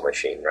espresso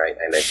machine, right?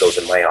 And it goes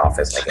in my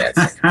office, I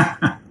guess.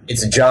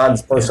 It's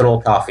John's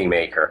personal coffee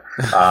maker.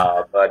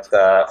 But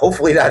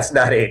hopefully that's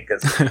not it,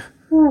 because I'm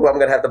going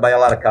to have to buy a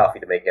lot of coffee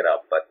to make it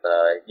up. But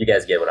you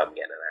guys get what I'm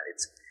getting at.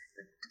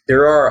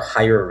 There are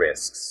higher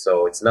risks.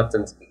 So it's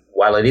nothing,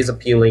 while it is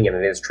appealing and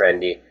it is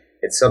trendy,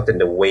 it's something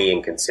to weigh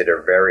and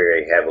consider very,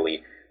 very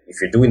heavily.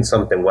 If you're doing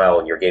something well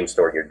in your game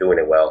store, you're doing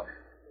it well.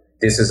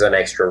 This is an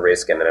extra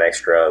risk and an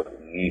extra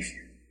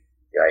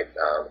right,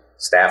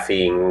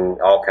 staffing,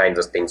 all kinds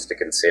of things to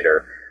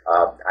consider.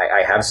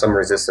 I have some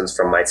resistance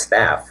from my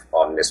staff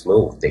on this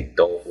move. They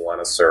don't want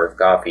to serve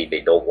coffee.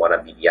 They don't want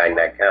to be behind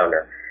that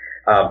counter.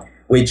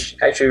 Which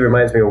actually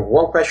reminds me of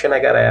one question I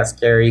got to ask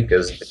Carrie,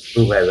 because the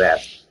crew has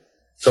asked.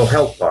 So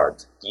health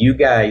cards, do you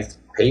guys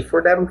pay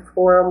for them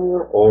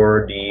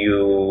or do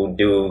you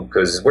do,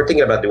 because we're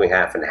thinking about doing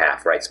half and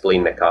half, right?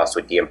 Splitting the cost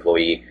with the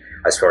employee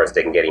as far as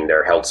they can getting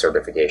their health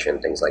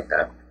certification, things like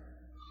that.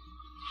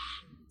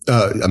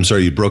 I'm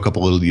sorry, you broke up a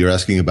little. You're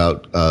asking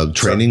about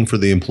training for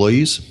the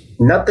employees?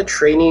 Not the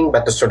training,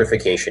 but the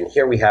certification.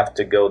 Here we have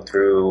to go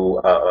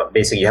through,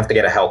 basically you have to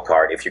get a health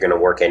card if you're going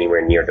to work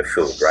anywhere near the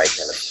food, right,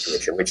 kind of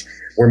situation, which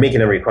we're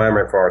making a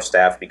requirement for our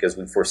staff because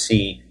we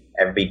foresee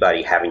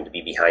everybody having to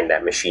be behind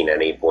that machine at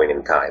any point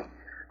in time.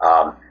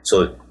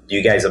 So do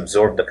you guys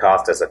absorb the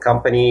cost as a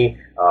company?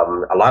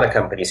 A lot of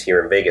companies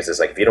here in Vegas is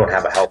like, if you don't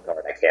have a health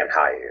card, I can't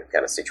hire you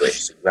kind of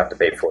situation. So you have to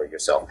pay for it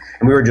yourself.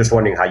 And we were just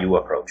wondering how you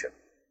approach it.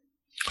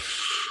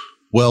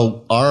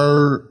 Well,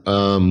 our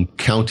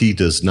county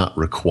does not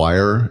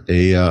require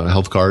a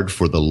health card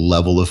for the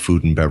level of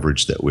food and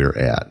beverage that we're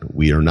at.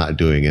 We are not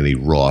doing any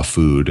raw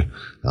food.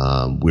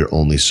 We're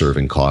only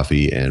serving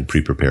coffee and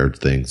pre-prepared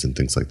things and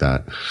things like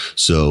that.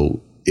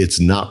 So it's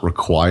not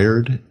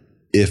required.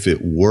 If it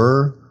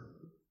were,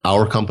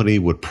 our company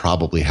would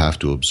probably have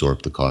to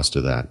absorb the cost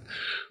of that.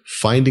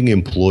 Finding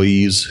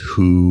employees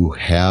who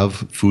have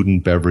food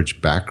and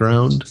beverage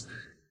background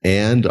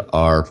and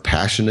are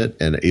passionate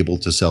and able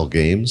to sell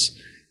games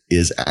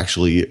is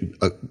actually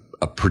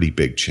a pretty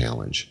big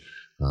challenge.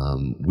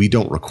 We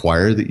don't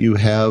require that you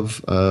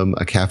have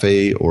a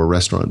cafe or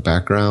restaurant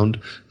background,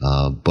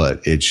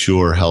 but it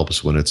sure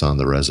helps when it's on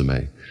the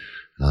resume.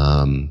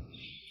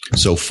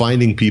 So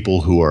finding people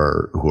who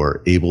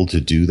are able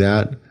to do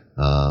that,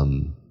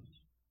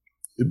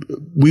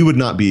 we would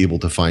not be able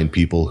to find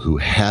people who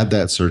had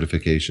that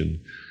certification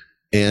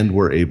and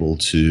were able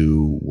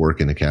to work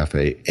in a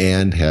cafe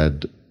and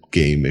had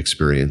game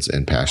experience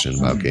and passion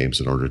about games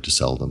in order to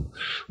sell them.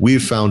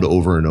 We've found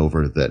over and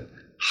over that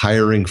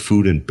hiring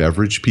food and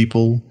beverage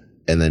people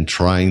and then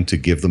trying to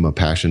give them a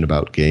passion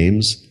about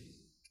games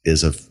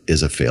is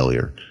a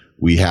failure.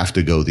 We have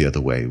to go the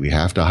other way. We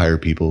have to hire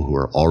people who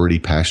are already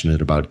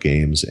passionate about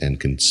games and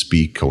can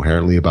speak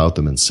coherently about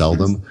them and sell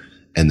them,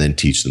 and then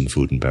teach them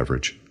food and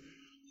beverage.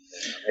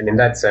 And in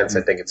that sense,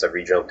 I think it's a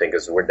regional thing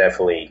because we're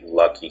definitely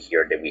lucky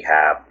here that we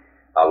have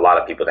a lot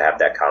of people that have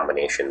that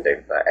combination. They,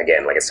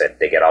 again, like I said,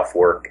 they get off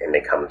work and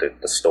they come to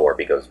the store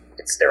because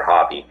it's their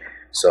hobby.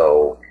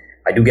 So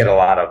I do get a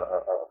lot of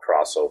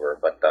crossover,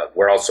 but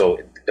we're also,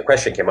 the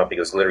question came up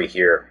because literally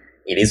here,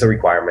 it is a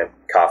requirement,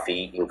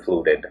 coffee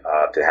included,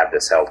 to have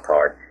this health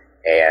card.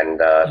 And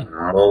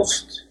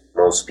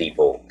most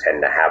people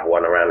tend to have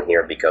one around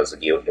here because of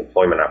the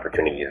employment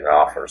opportunity it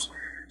offers.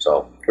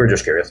 So we're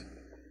just curious.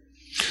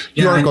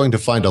 You are going to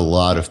find a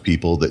lot of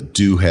people that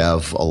do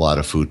have a lot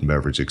of food and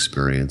beverage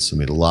experience. I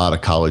mean, a lot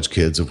of college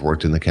kids have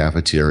worked in the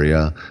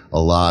cafeteria.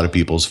 A lot of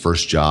people's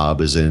first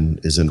job is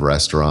in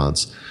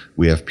restaurants.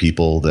 We have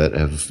people that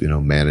have,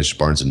 managed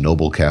Barnes and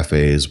Noble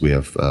cafes. We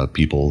have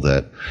people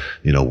that,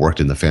 worked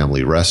in the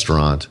family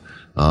restaurant.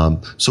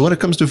 So when it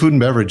comes to food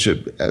and beverage,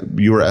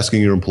 you were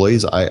asking your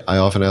employees. I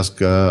often ask,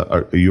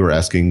 you were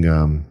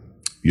asking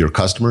your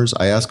customers.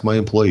 I ask my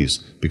employees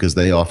because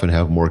they often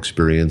have more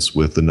experience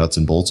with the nuts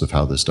and bolts of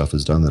how this stuff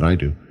is done than I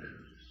do.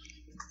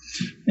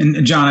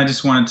 And John, I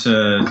just wanted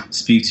to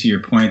speak to your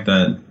point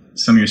that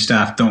some of your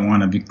staff don't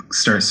want to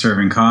start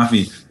serving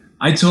coffee.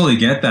 I totally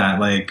get that.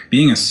 Like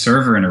being a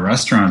server in a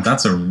restaurant,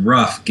 that's a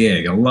rough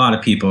gig. A lot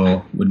of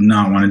people would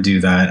not want to do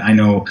that. I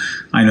know.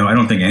 I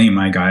don't think any of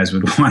my guys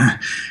would want to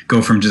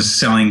go from just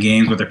selling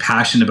games, what they're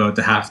passionate about,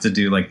 to have to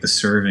do like the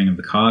serving of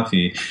the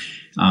coffee.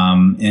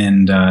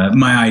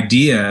 My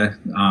idea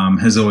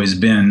has always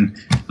been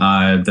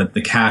that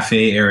the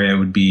cafe area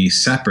would be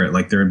separate.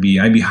 Like I'd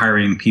be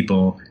hiring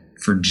people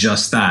for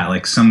just that,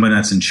 like someone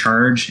that's in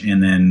charge,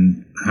 and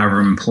then however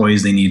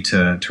employees they need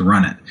to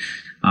run it,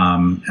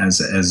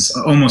 as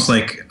almost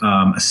like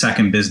a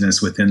second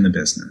business within the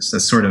business.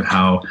 That's sort of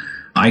how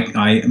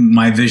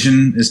my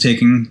vision is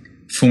taking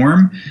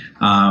form,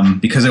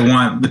 because I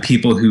want the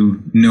people who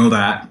know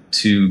that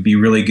to be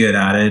really good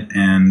at it,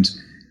 and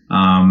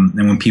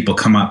when people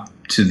come up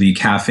to the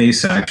cafe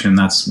section,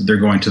 they're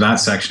going to that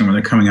section. When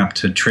they're coming up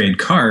to trade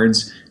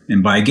cards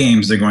and buy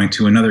games, they're going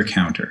to another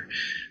counter.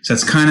 So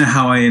that's kind of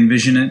how I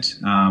envision it.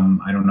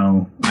 I don't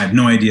know. I have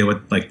no idea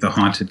what like the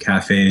haunted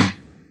cafe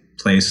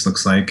place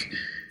looks like.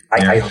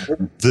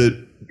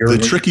 The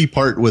tricky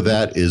part with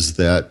that is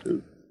that,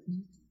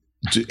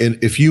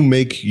 and if you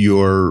make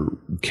your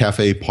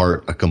cafe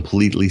part a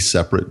completely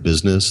separate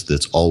business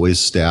that's always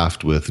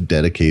staffed with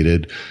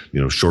dedicated,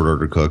 short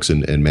order cooks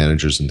and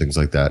managers and things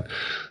like that,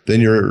 then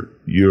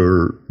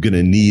you're going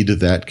to need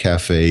that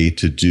cafe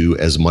to do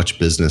as much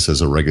business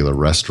as a regular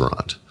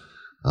restaurant,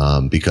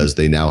 because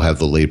they now have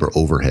the labor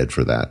overhead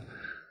for that,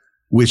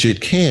 which it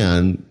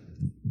can.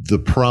 the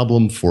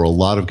problem for a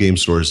lot of game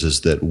stores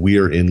is that we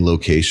are in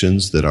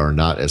locations that are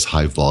not as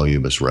high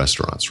volume as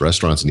restaurants.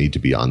 Restaurants need to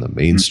be on the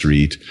main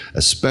street,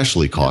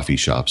 especially coffee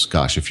shops.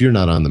 Gosh, if you're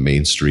not on the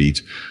main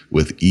street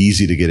with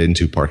easy to get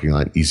into parking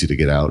lot, easy to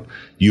get out,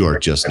 you are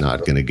just not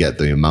going to get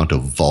the amount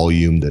of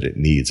volume that it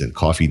needs. And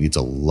coffee needs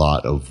a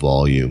lot of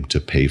volume to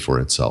pay for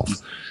itself.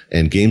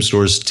 And game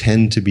stores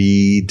tend to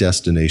be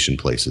destination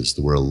places.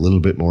 We're a little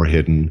bit more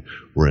hidden.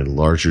 We're in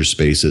larger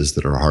spaces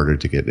that are harder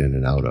to get in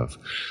and out of.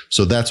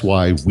 So that's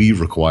why we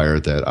require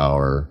that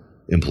our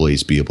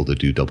employees be able to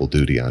do double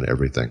duty on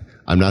everything.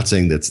 I'm not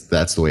saying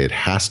that's the way it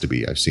has to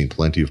be. I've seen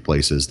plenty of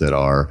places that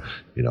are,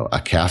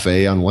 a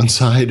cafe on one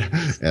side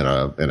and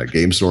a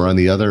game store on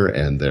the other,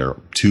 and they're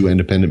two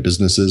independent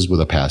businesses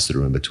with a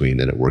pass-through in between,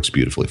 and it works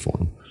beautifully for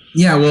them.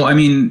 Yeah, well, I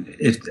mean,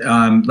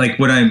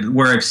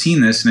 where I've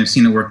seen this and I've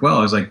seen it work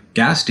well is like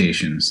gas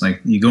stations.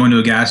 Like you go into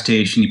a gas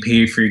station, you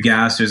pay for your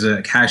gas. There's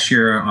a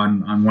cashier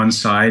on one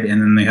side,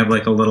 and then they have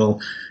like a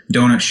little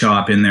donut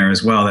shop in there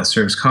as well that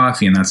serves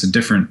coffee, and that's a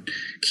different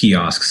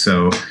kiosk.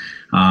 So,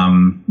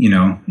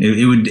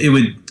 it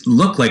would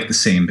look like the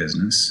same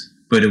business,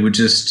 but it would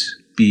just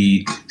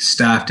be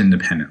staffed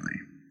independently.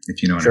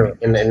 If you know what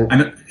I mean.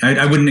 And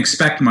I wouldn't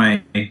expect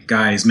my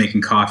guys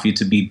making coffee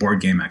to be board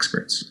game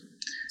experts.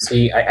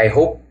 See, I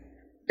hope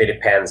that it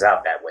pans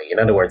out that way. In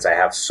other words, I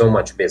have so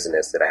much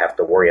business that I have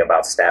to worry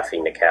about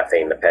staffing the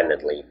cafe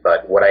independently.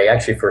 But what I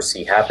actually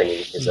foresee happening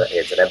is an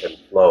ebb and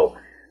flow.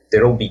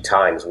 There will be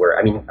times where,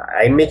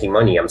 I'm making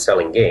money, I'm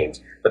selling games,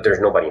 but there's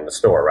nobody in the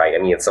store, right?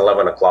 It's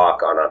 11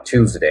 o'clock on a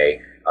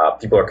Tuesday.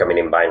 People are coming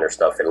in, buying their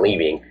stuff and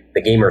leaving.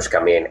 The gamers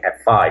come in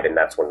at 5, and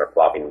that's when they're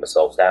plopping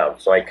themselves down.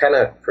 So I kind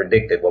of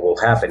predicted what will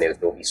happen is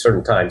there will be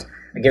certain times.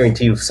 I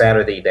guarantee you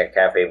Saturday that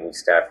cafe will be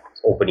staffed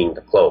opening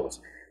to close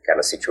kind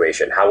of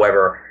situation.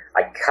 However,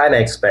 I kind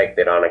of expect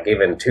that on a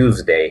given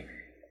Tuesday,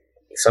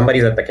 if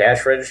somebody's at the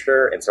cash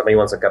register and somebody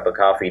wants a cup of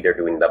coffee, they're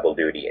doing double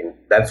duty. And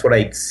that's what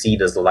I see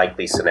as the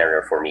likely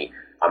scenario for me.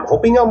 I'm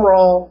hoping I'm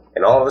wrong,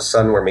 and all of a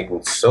sudden we're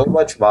making so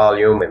much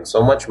volume and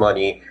so much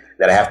money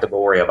that I have to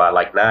go worry about,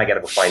 I got to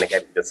go find a guy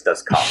who just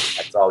does coffee.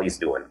 That's all he's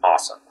doing.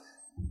 Awesome.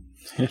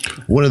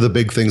 One of the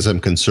big things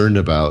I'm concerned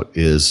about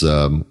is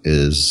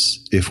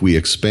if we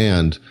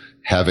expand,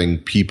 having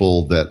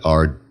people that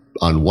are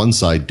on one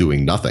side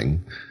doing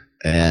nothing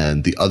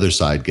and the other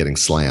side getting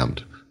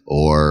slammed,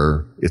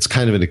 or it's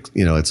kind of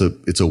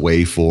it's a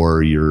way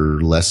for your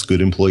less good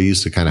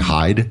employees to kind of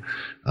hide.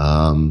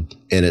 And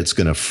it's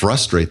going to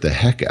frustrate the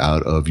heck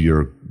out of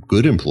your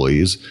good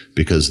employees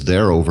because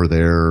they're over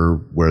there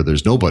where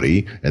there's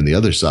nobody, and the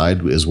other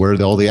side is where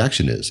all the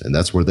action is, and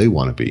that's where they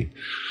want to be.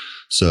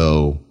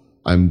 So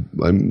I'm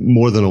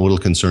more than a little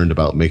concerned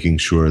about making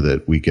sure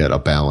that we get a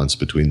balance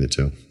between the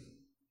two.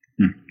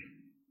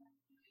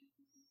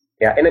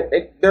 Yeah, and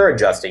they're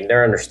adjusting,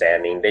 they're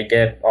understanding. They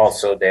get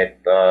also that,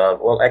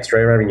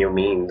 extra revenue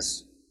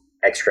means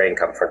extra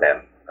income for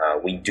them.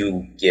 We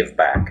do give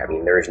back.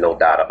 There is no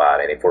doubt about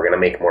it. If we're going to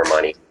make more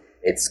money,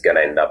 it's going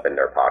to end up in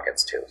their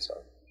pockets too. So,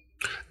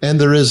 and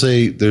there's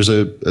a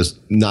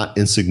not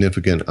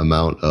insignificant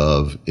amount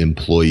of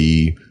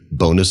employee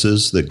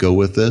bonuses that go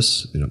with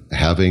this.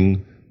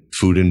 Having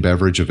food and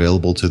beverage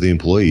available to the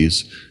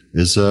employees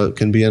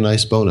can be a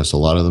nice bonus. A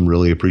lot of them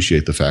really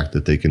appreciate the fact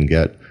that they can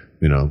get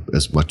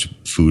as much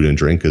food and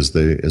drink as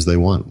they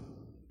want.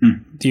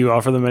 Do you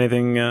offer them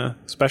anything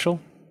special,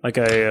 like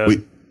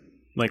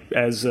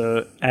as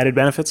added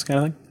benefits kind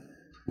of thing?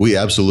 We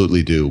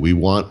absolutely do. We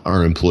want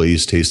our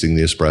employees tasting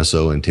the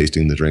espresso and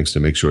tasting the drinks to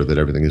make sure that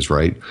everything is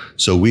right.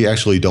 So we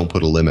actually don't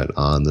put a limit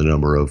on the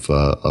number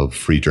of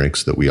free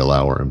drinks that we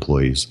allow our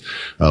employees.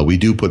 We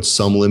do put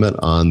some limit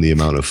on the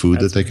amount of food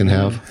that they can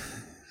have.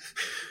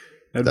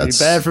 That'd be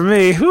bad for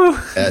me.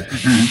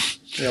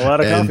 A lot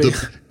of coffee.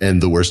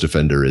 And the worst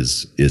offender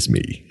is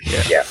me.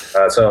 Yeah.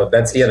 So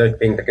that's the other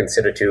thing to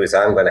consider too, is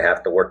I'm going to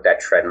have to work that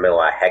treadmill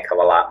a heck of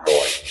a lot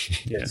more.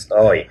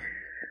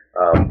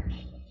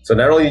 So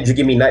not only did you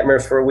give me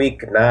nightmares for a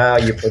week, now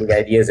you're putting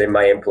ideas in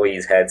my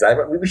employees' heads.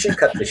 We should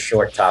cut this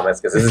short, Thomas,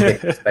 because this is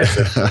getting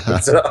expensive.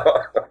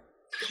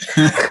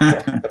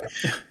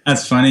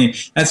 That's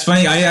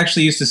funny. I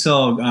actually used to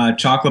sell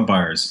chocolate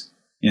bars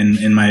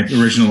in my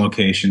original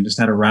location. Just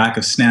had a rack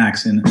of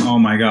snacks, and oh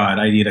my God,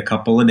 I'd eat a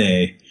couple a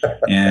day.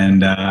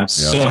 And I'm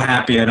so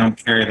happy I don't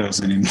carry those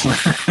anymore.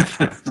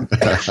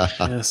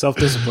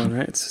 Self-discipline,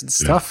 right?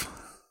 It's tough.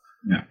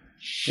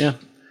 Yeah.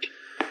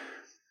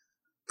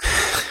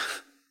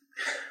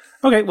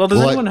 Okay, well, does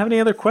anyone have any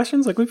other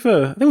questions? I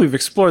think we've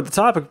explored the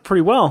topic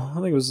pretty well.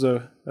 I think it was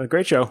a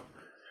great show.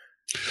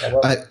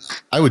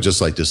 I would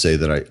just like to say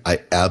that I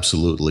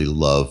absolutely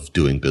love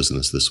doing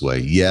business this way.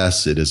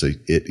 Yes,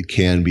 it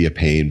can be a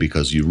pain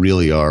because you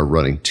really are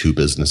running two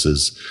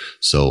businesses.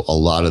 So a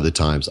lot of the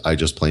times I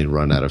just plain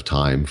run out of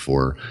time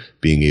for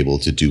being able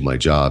to do my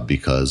job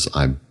because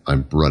I'm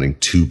running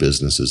two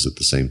businesses at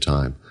the same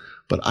time.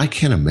 But I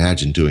can't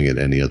imagine doing it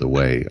any other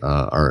way.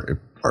 Our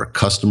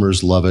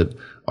customers love it.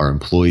 Our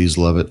employees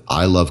love it.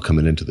 I love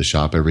coming into the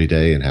shop every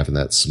day and having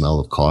that smell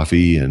of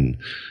coffee and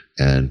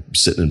and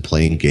sitting and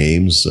playing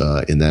games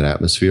in that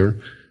atmosphere.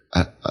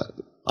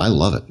 I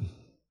love it.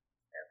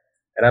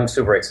 And I'm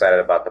super excited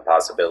about the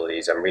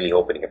possibilities. I'm really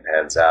hoping it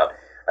pans out.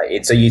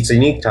 It's a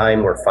unique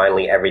time where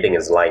finally everything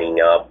is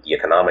lining up, the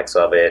economics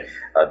of it,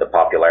 the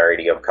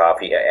popularity of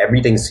coffee.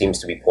 Everything seems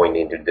to be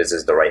pointing to this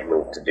is the right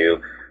move to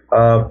do.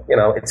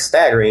 It's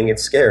staggering.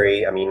 It's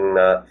scary. I mean,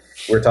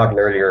 we were talking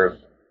earlier,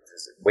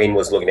 Wayne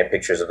was looking at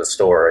pictures of the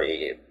store,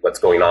 what's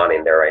going on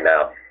in there right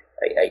now.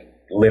 I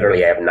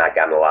literally have not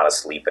gotten a lot of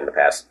sleep in the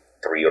past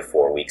 3 or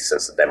 4 weeks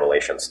since the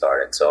demolition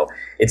started. So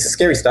it's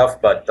scary stuff,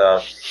 but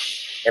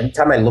every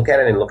time I look at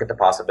it and look at the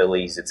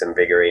possibilities, it's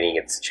invigorating.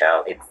 It's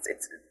challenging.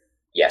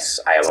 Yes,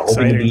 I am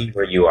hoping to be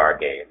where you are,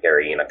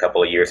 Gary, in a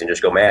couple of years and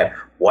just go, man,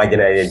 why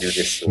didn't I do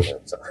this sooner?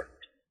 So,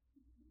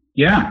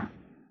 yeah.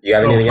 Do you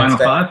have anything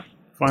else?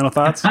 Final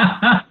thoughts?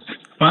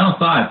 Final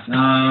thoughts.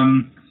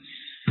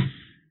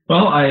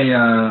 Well,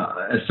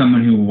 as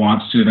someone who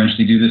wants to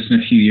eventually do this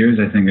in a few years,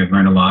 I think I've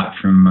learned a lot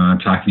from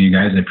talking to you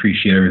guys. I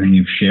appreciate everything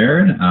you've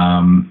shared. I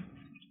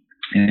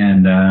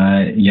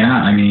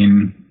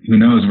mean, who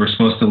knows? We're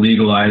supposed to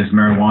legalize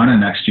marijuana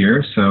next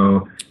year,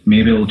 so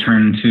maybe it'll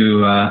turn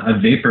into a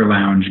vapor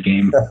lounge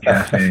game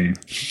cafe.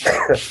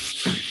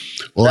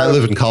 Well, I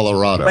live in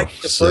Colorado,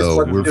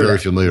 so we're very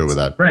familiar with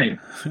that. Right.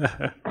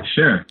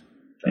 Sure.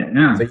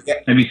 Yeah.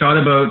 Have you thought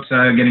about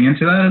getting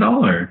into that at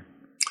all, or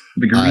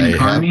the green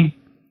economy?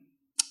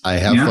 I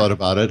have thought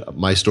about it.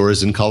 My store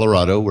is in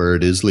Colorado, where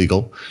it is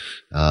legal.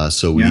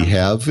 So we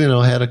have,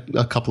 had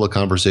a couple of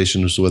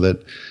conversations with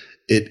it.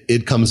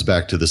 It comes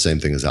back to the same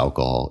thing as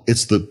alcohol.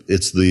 It's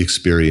the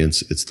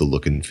experience. It's the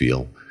look and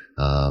feel.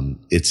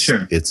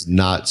 It's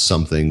not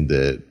something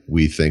that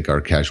we think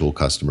our casual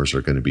customers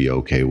are going to be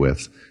okay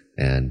with,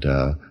 and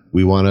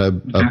we want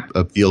to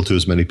appeal to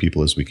as many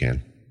people as we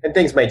can. And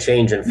things might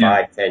change in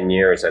 5-10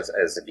 years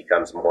as it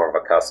becomes more of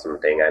a custom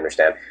thing. I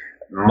understand.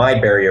 My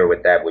barrier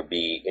with that would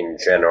be in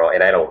general,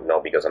 and I don't know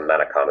because I'm not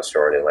a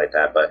connoisseur or anything like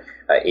that, but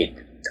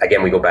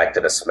again, we go back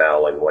to the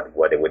smell and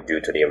what it would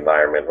do to the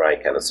environment,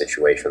 right, kind of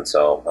situation.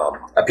 So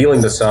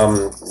appealing to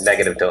some,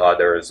 negative to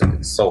others,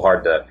 it's so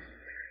hard to,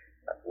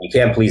 you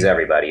can't please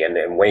everybody.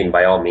 And Wayne,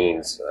 by all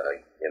means,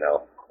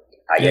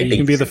 I think you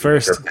can be the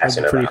first. That's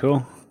pretty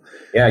cool.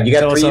 Yeah, you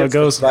got 3 years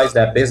to revise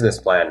that business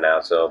plan now.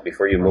 So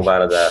before you move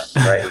out of that,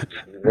 right,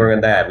 we're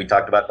in that. We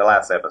talked about the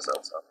last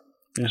episode, so.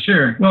 Yeah.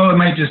 Sure. Well, it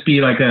might just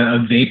be like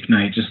a vape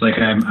night, just like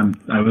I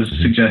was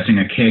suggesting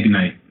a keg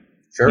night.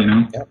 Sure.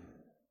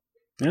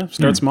 Yeah.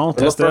 Start small.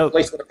 Test it out. A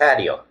place with a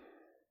patio.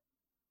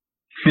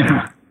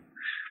 Yeah.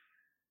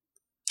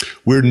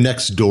 We're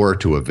next door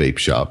to a vape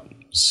shop,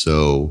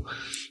 so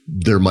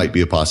there might be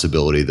a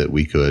possibility that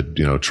we could,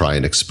 try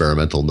an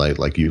experimental night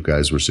like you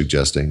guys were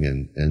suggesting,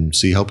 and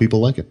see how people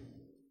like it.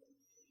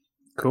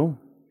 Cool.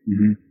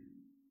 Mm-hmm.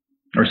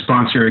 Or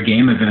sponsor a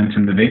game event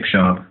in the vape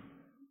shop.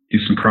 Do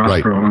some cross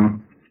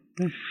promo.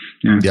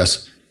 Yeah.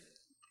 Yes.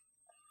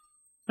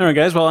 All right,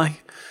 guys. Well, I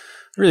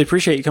really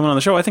appreciate you coming on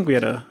the show. I think we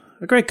had a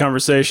great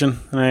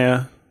conversation, and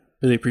I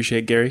really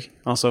appreciate Gary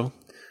also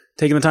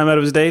taking the time out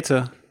of his day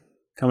to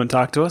come and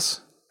talk to us.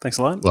 Thanks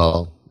a lot.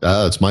 Well,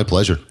 it's my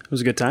pleasure. It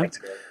was a good time.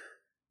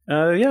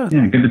 Yeah,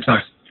 good to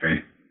talk to you,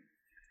 Gary.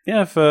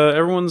 Yeah, if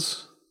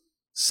everyone's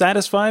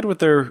satisfied with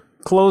their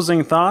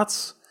closing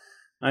thoughts,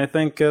 I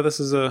think this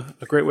is a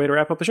great way to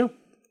wrap up the show.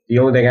 The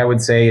only thing I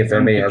would say, if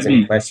anybody has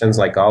any questions,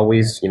 like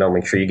always,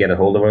 make sure you get a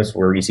hold of us.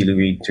 We're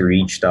easily to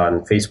reach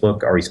on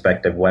Facebook, our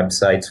respective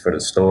websites for the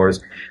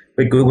stores.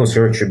 Quick Google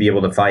search, you'll be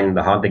able to find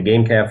the Haunted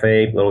Game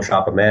Cafe, Little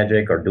Shop of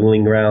Magic, or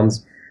Dueling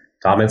Grounds.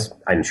 Thomas,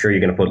 I'm sure you're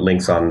going to put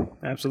links on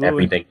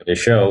everything for the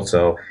show.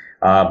 So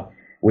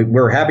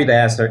we're happy to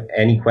answer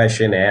any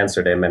question,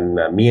 answer them.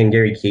 And me and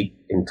Gary keep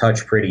in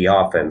touch pretty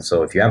often.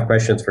 So if you have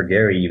questions for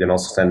Gary, you can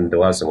also send them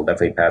to us, and we'll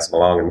definitely pass them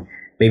along. And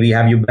maybe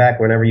have you back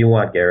whenever you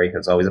want, Gary.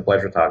 It's always a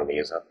pleasure talking to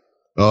you. So.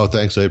 Oh,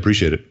 thanks. I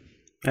appreciate it.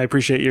 I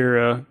appreciate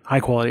your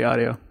high-quality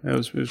audio.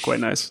 It was quite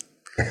nice.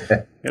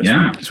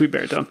 Sweet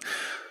baritone.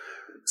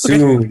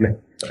 Soon. Okay.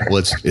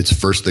 Well, it's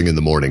first thing in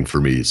the morning for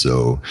me,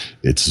 so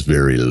it's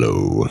very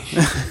low.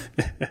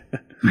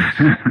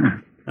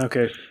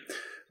 Okay.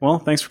 Well,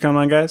 thanks for coming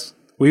on, guys.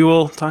 We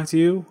will talk to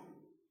you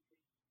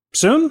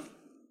soon.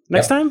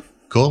 Next time.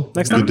 Cool.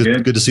 Next time.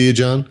 Good to see you,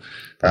 John.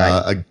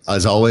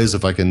 As always,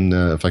 if I can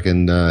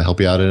help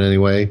you out in any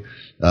way,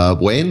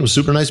 Wayne, it was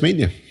super nice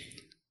meeting you.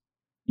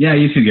 Yeah,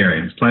 you too,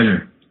 Gary. It's a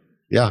pleasure.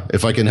 Yeah,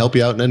 if I can help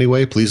you out in any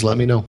way, please let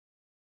me know.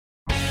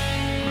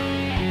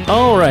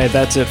 All right,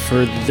 that's it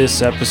for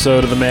this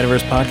episode of the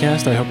Manaverse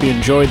Podcast. I hope you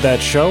enjoyed that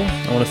show.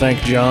 I want to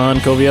thank John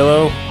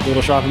Coviello,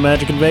 Little Shop of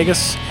Magic in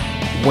Vegas,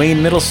 Wayne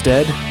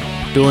Middlestead,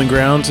 Dueling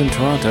Grounds in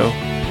Toronto,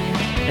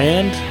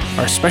 and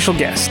our special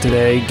guest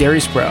today, Gary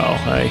Sproul.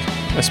 I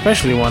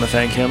especially want to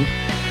thank him.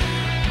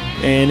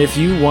 And if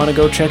you want to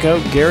go check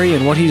out Gary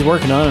and what he's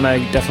working on, and I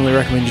definitely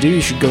recommend you do,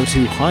 you should go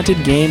to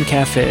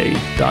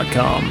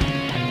hauntedgamecafe.com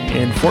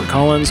in Fort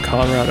Collins,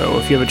 Colorado.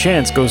 If you have a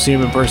chance, go see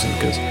him in person,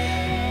 because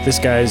this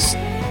guy's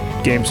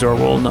game store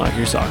will knock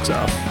your socks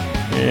off.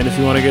 And if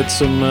you want to get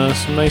some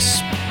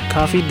nice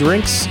coffee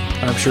drinks,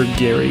 I'm sure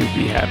Gary would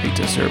be happy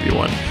to serve you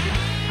one.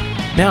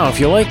 Now, if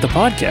you like the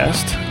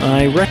podcast,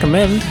 I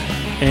recommend,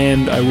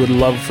 and I would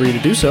love for you to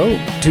do so,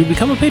 to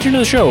become a patron of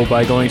the show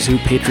by going to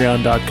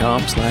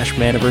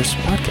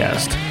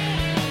patreon.com/Manaverse-podcast.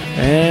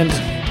 And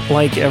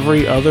like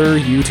every other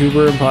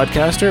YouTuber and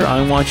podcaster,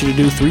 I want you to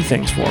do 3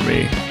 things for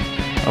me.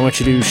 I want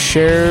you to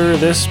share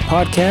this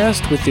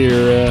podcast with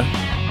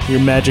your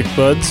magic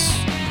buds,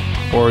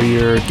 or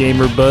your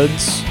gamer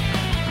buds,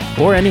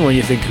 or anyone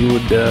you think who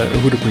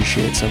would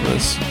appreciate some of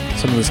this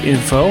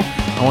info.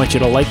 I want you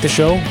to like the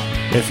show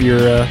if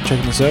you're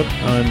checking this out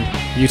on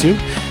YouTube,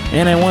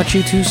 and I want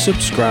you to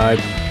subscribe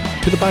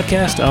to the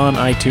podcast on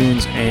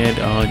iTunes and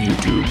on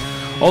YouTube.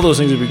 All those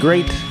things would be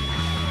great.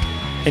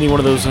 Any one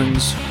of those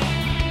things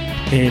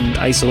in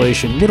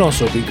isolation would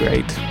also be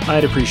great.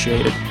 I'd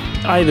appreciate it.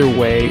 Either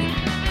way,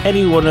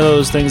 any one of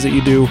those things that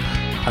you do,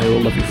 I will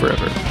love you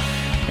forever.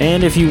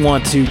 And if you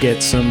want to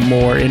get some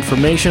more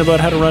information about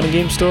how to run a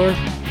game store,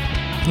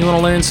 you want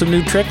to learn some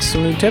new tricks,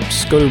 some new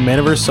tips, go to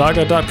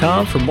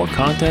ManaverseSaga.com for more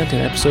content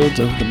and episodes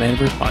of the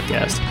Manaverse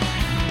Podcast.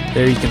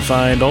 There you can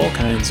find all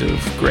kinds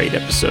of great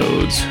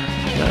episodes.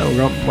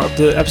 We're up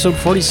to episode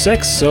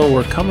 46, so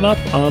we're coming up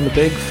on the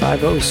big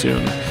 50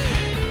 soon.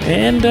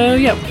 And so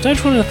I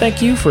just want to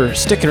thank you for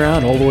sticking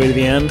around all the way to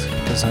the end,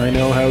 because I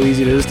know how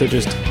easy it is to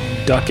just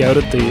duck out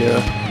at the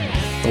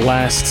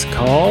last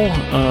call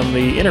on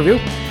the interview.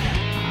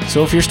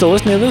 So if you're still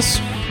listening to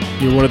this,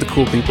 you're one of the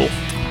cool people.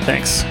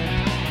 Thanks.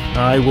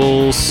 I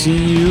will see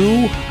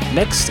you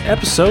next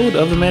episode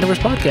of the Manaverse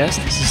Podcast.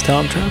 This is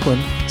Tom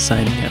Tramplin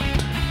signing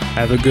out.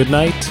 Have a good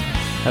night.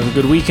 Have a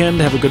good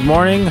weekend. Have a good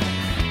morning.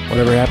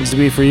 Whatever it happens to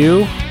be for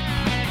you,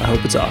 I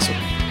hope it's awesome.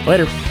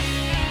 Later.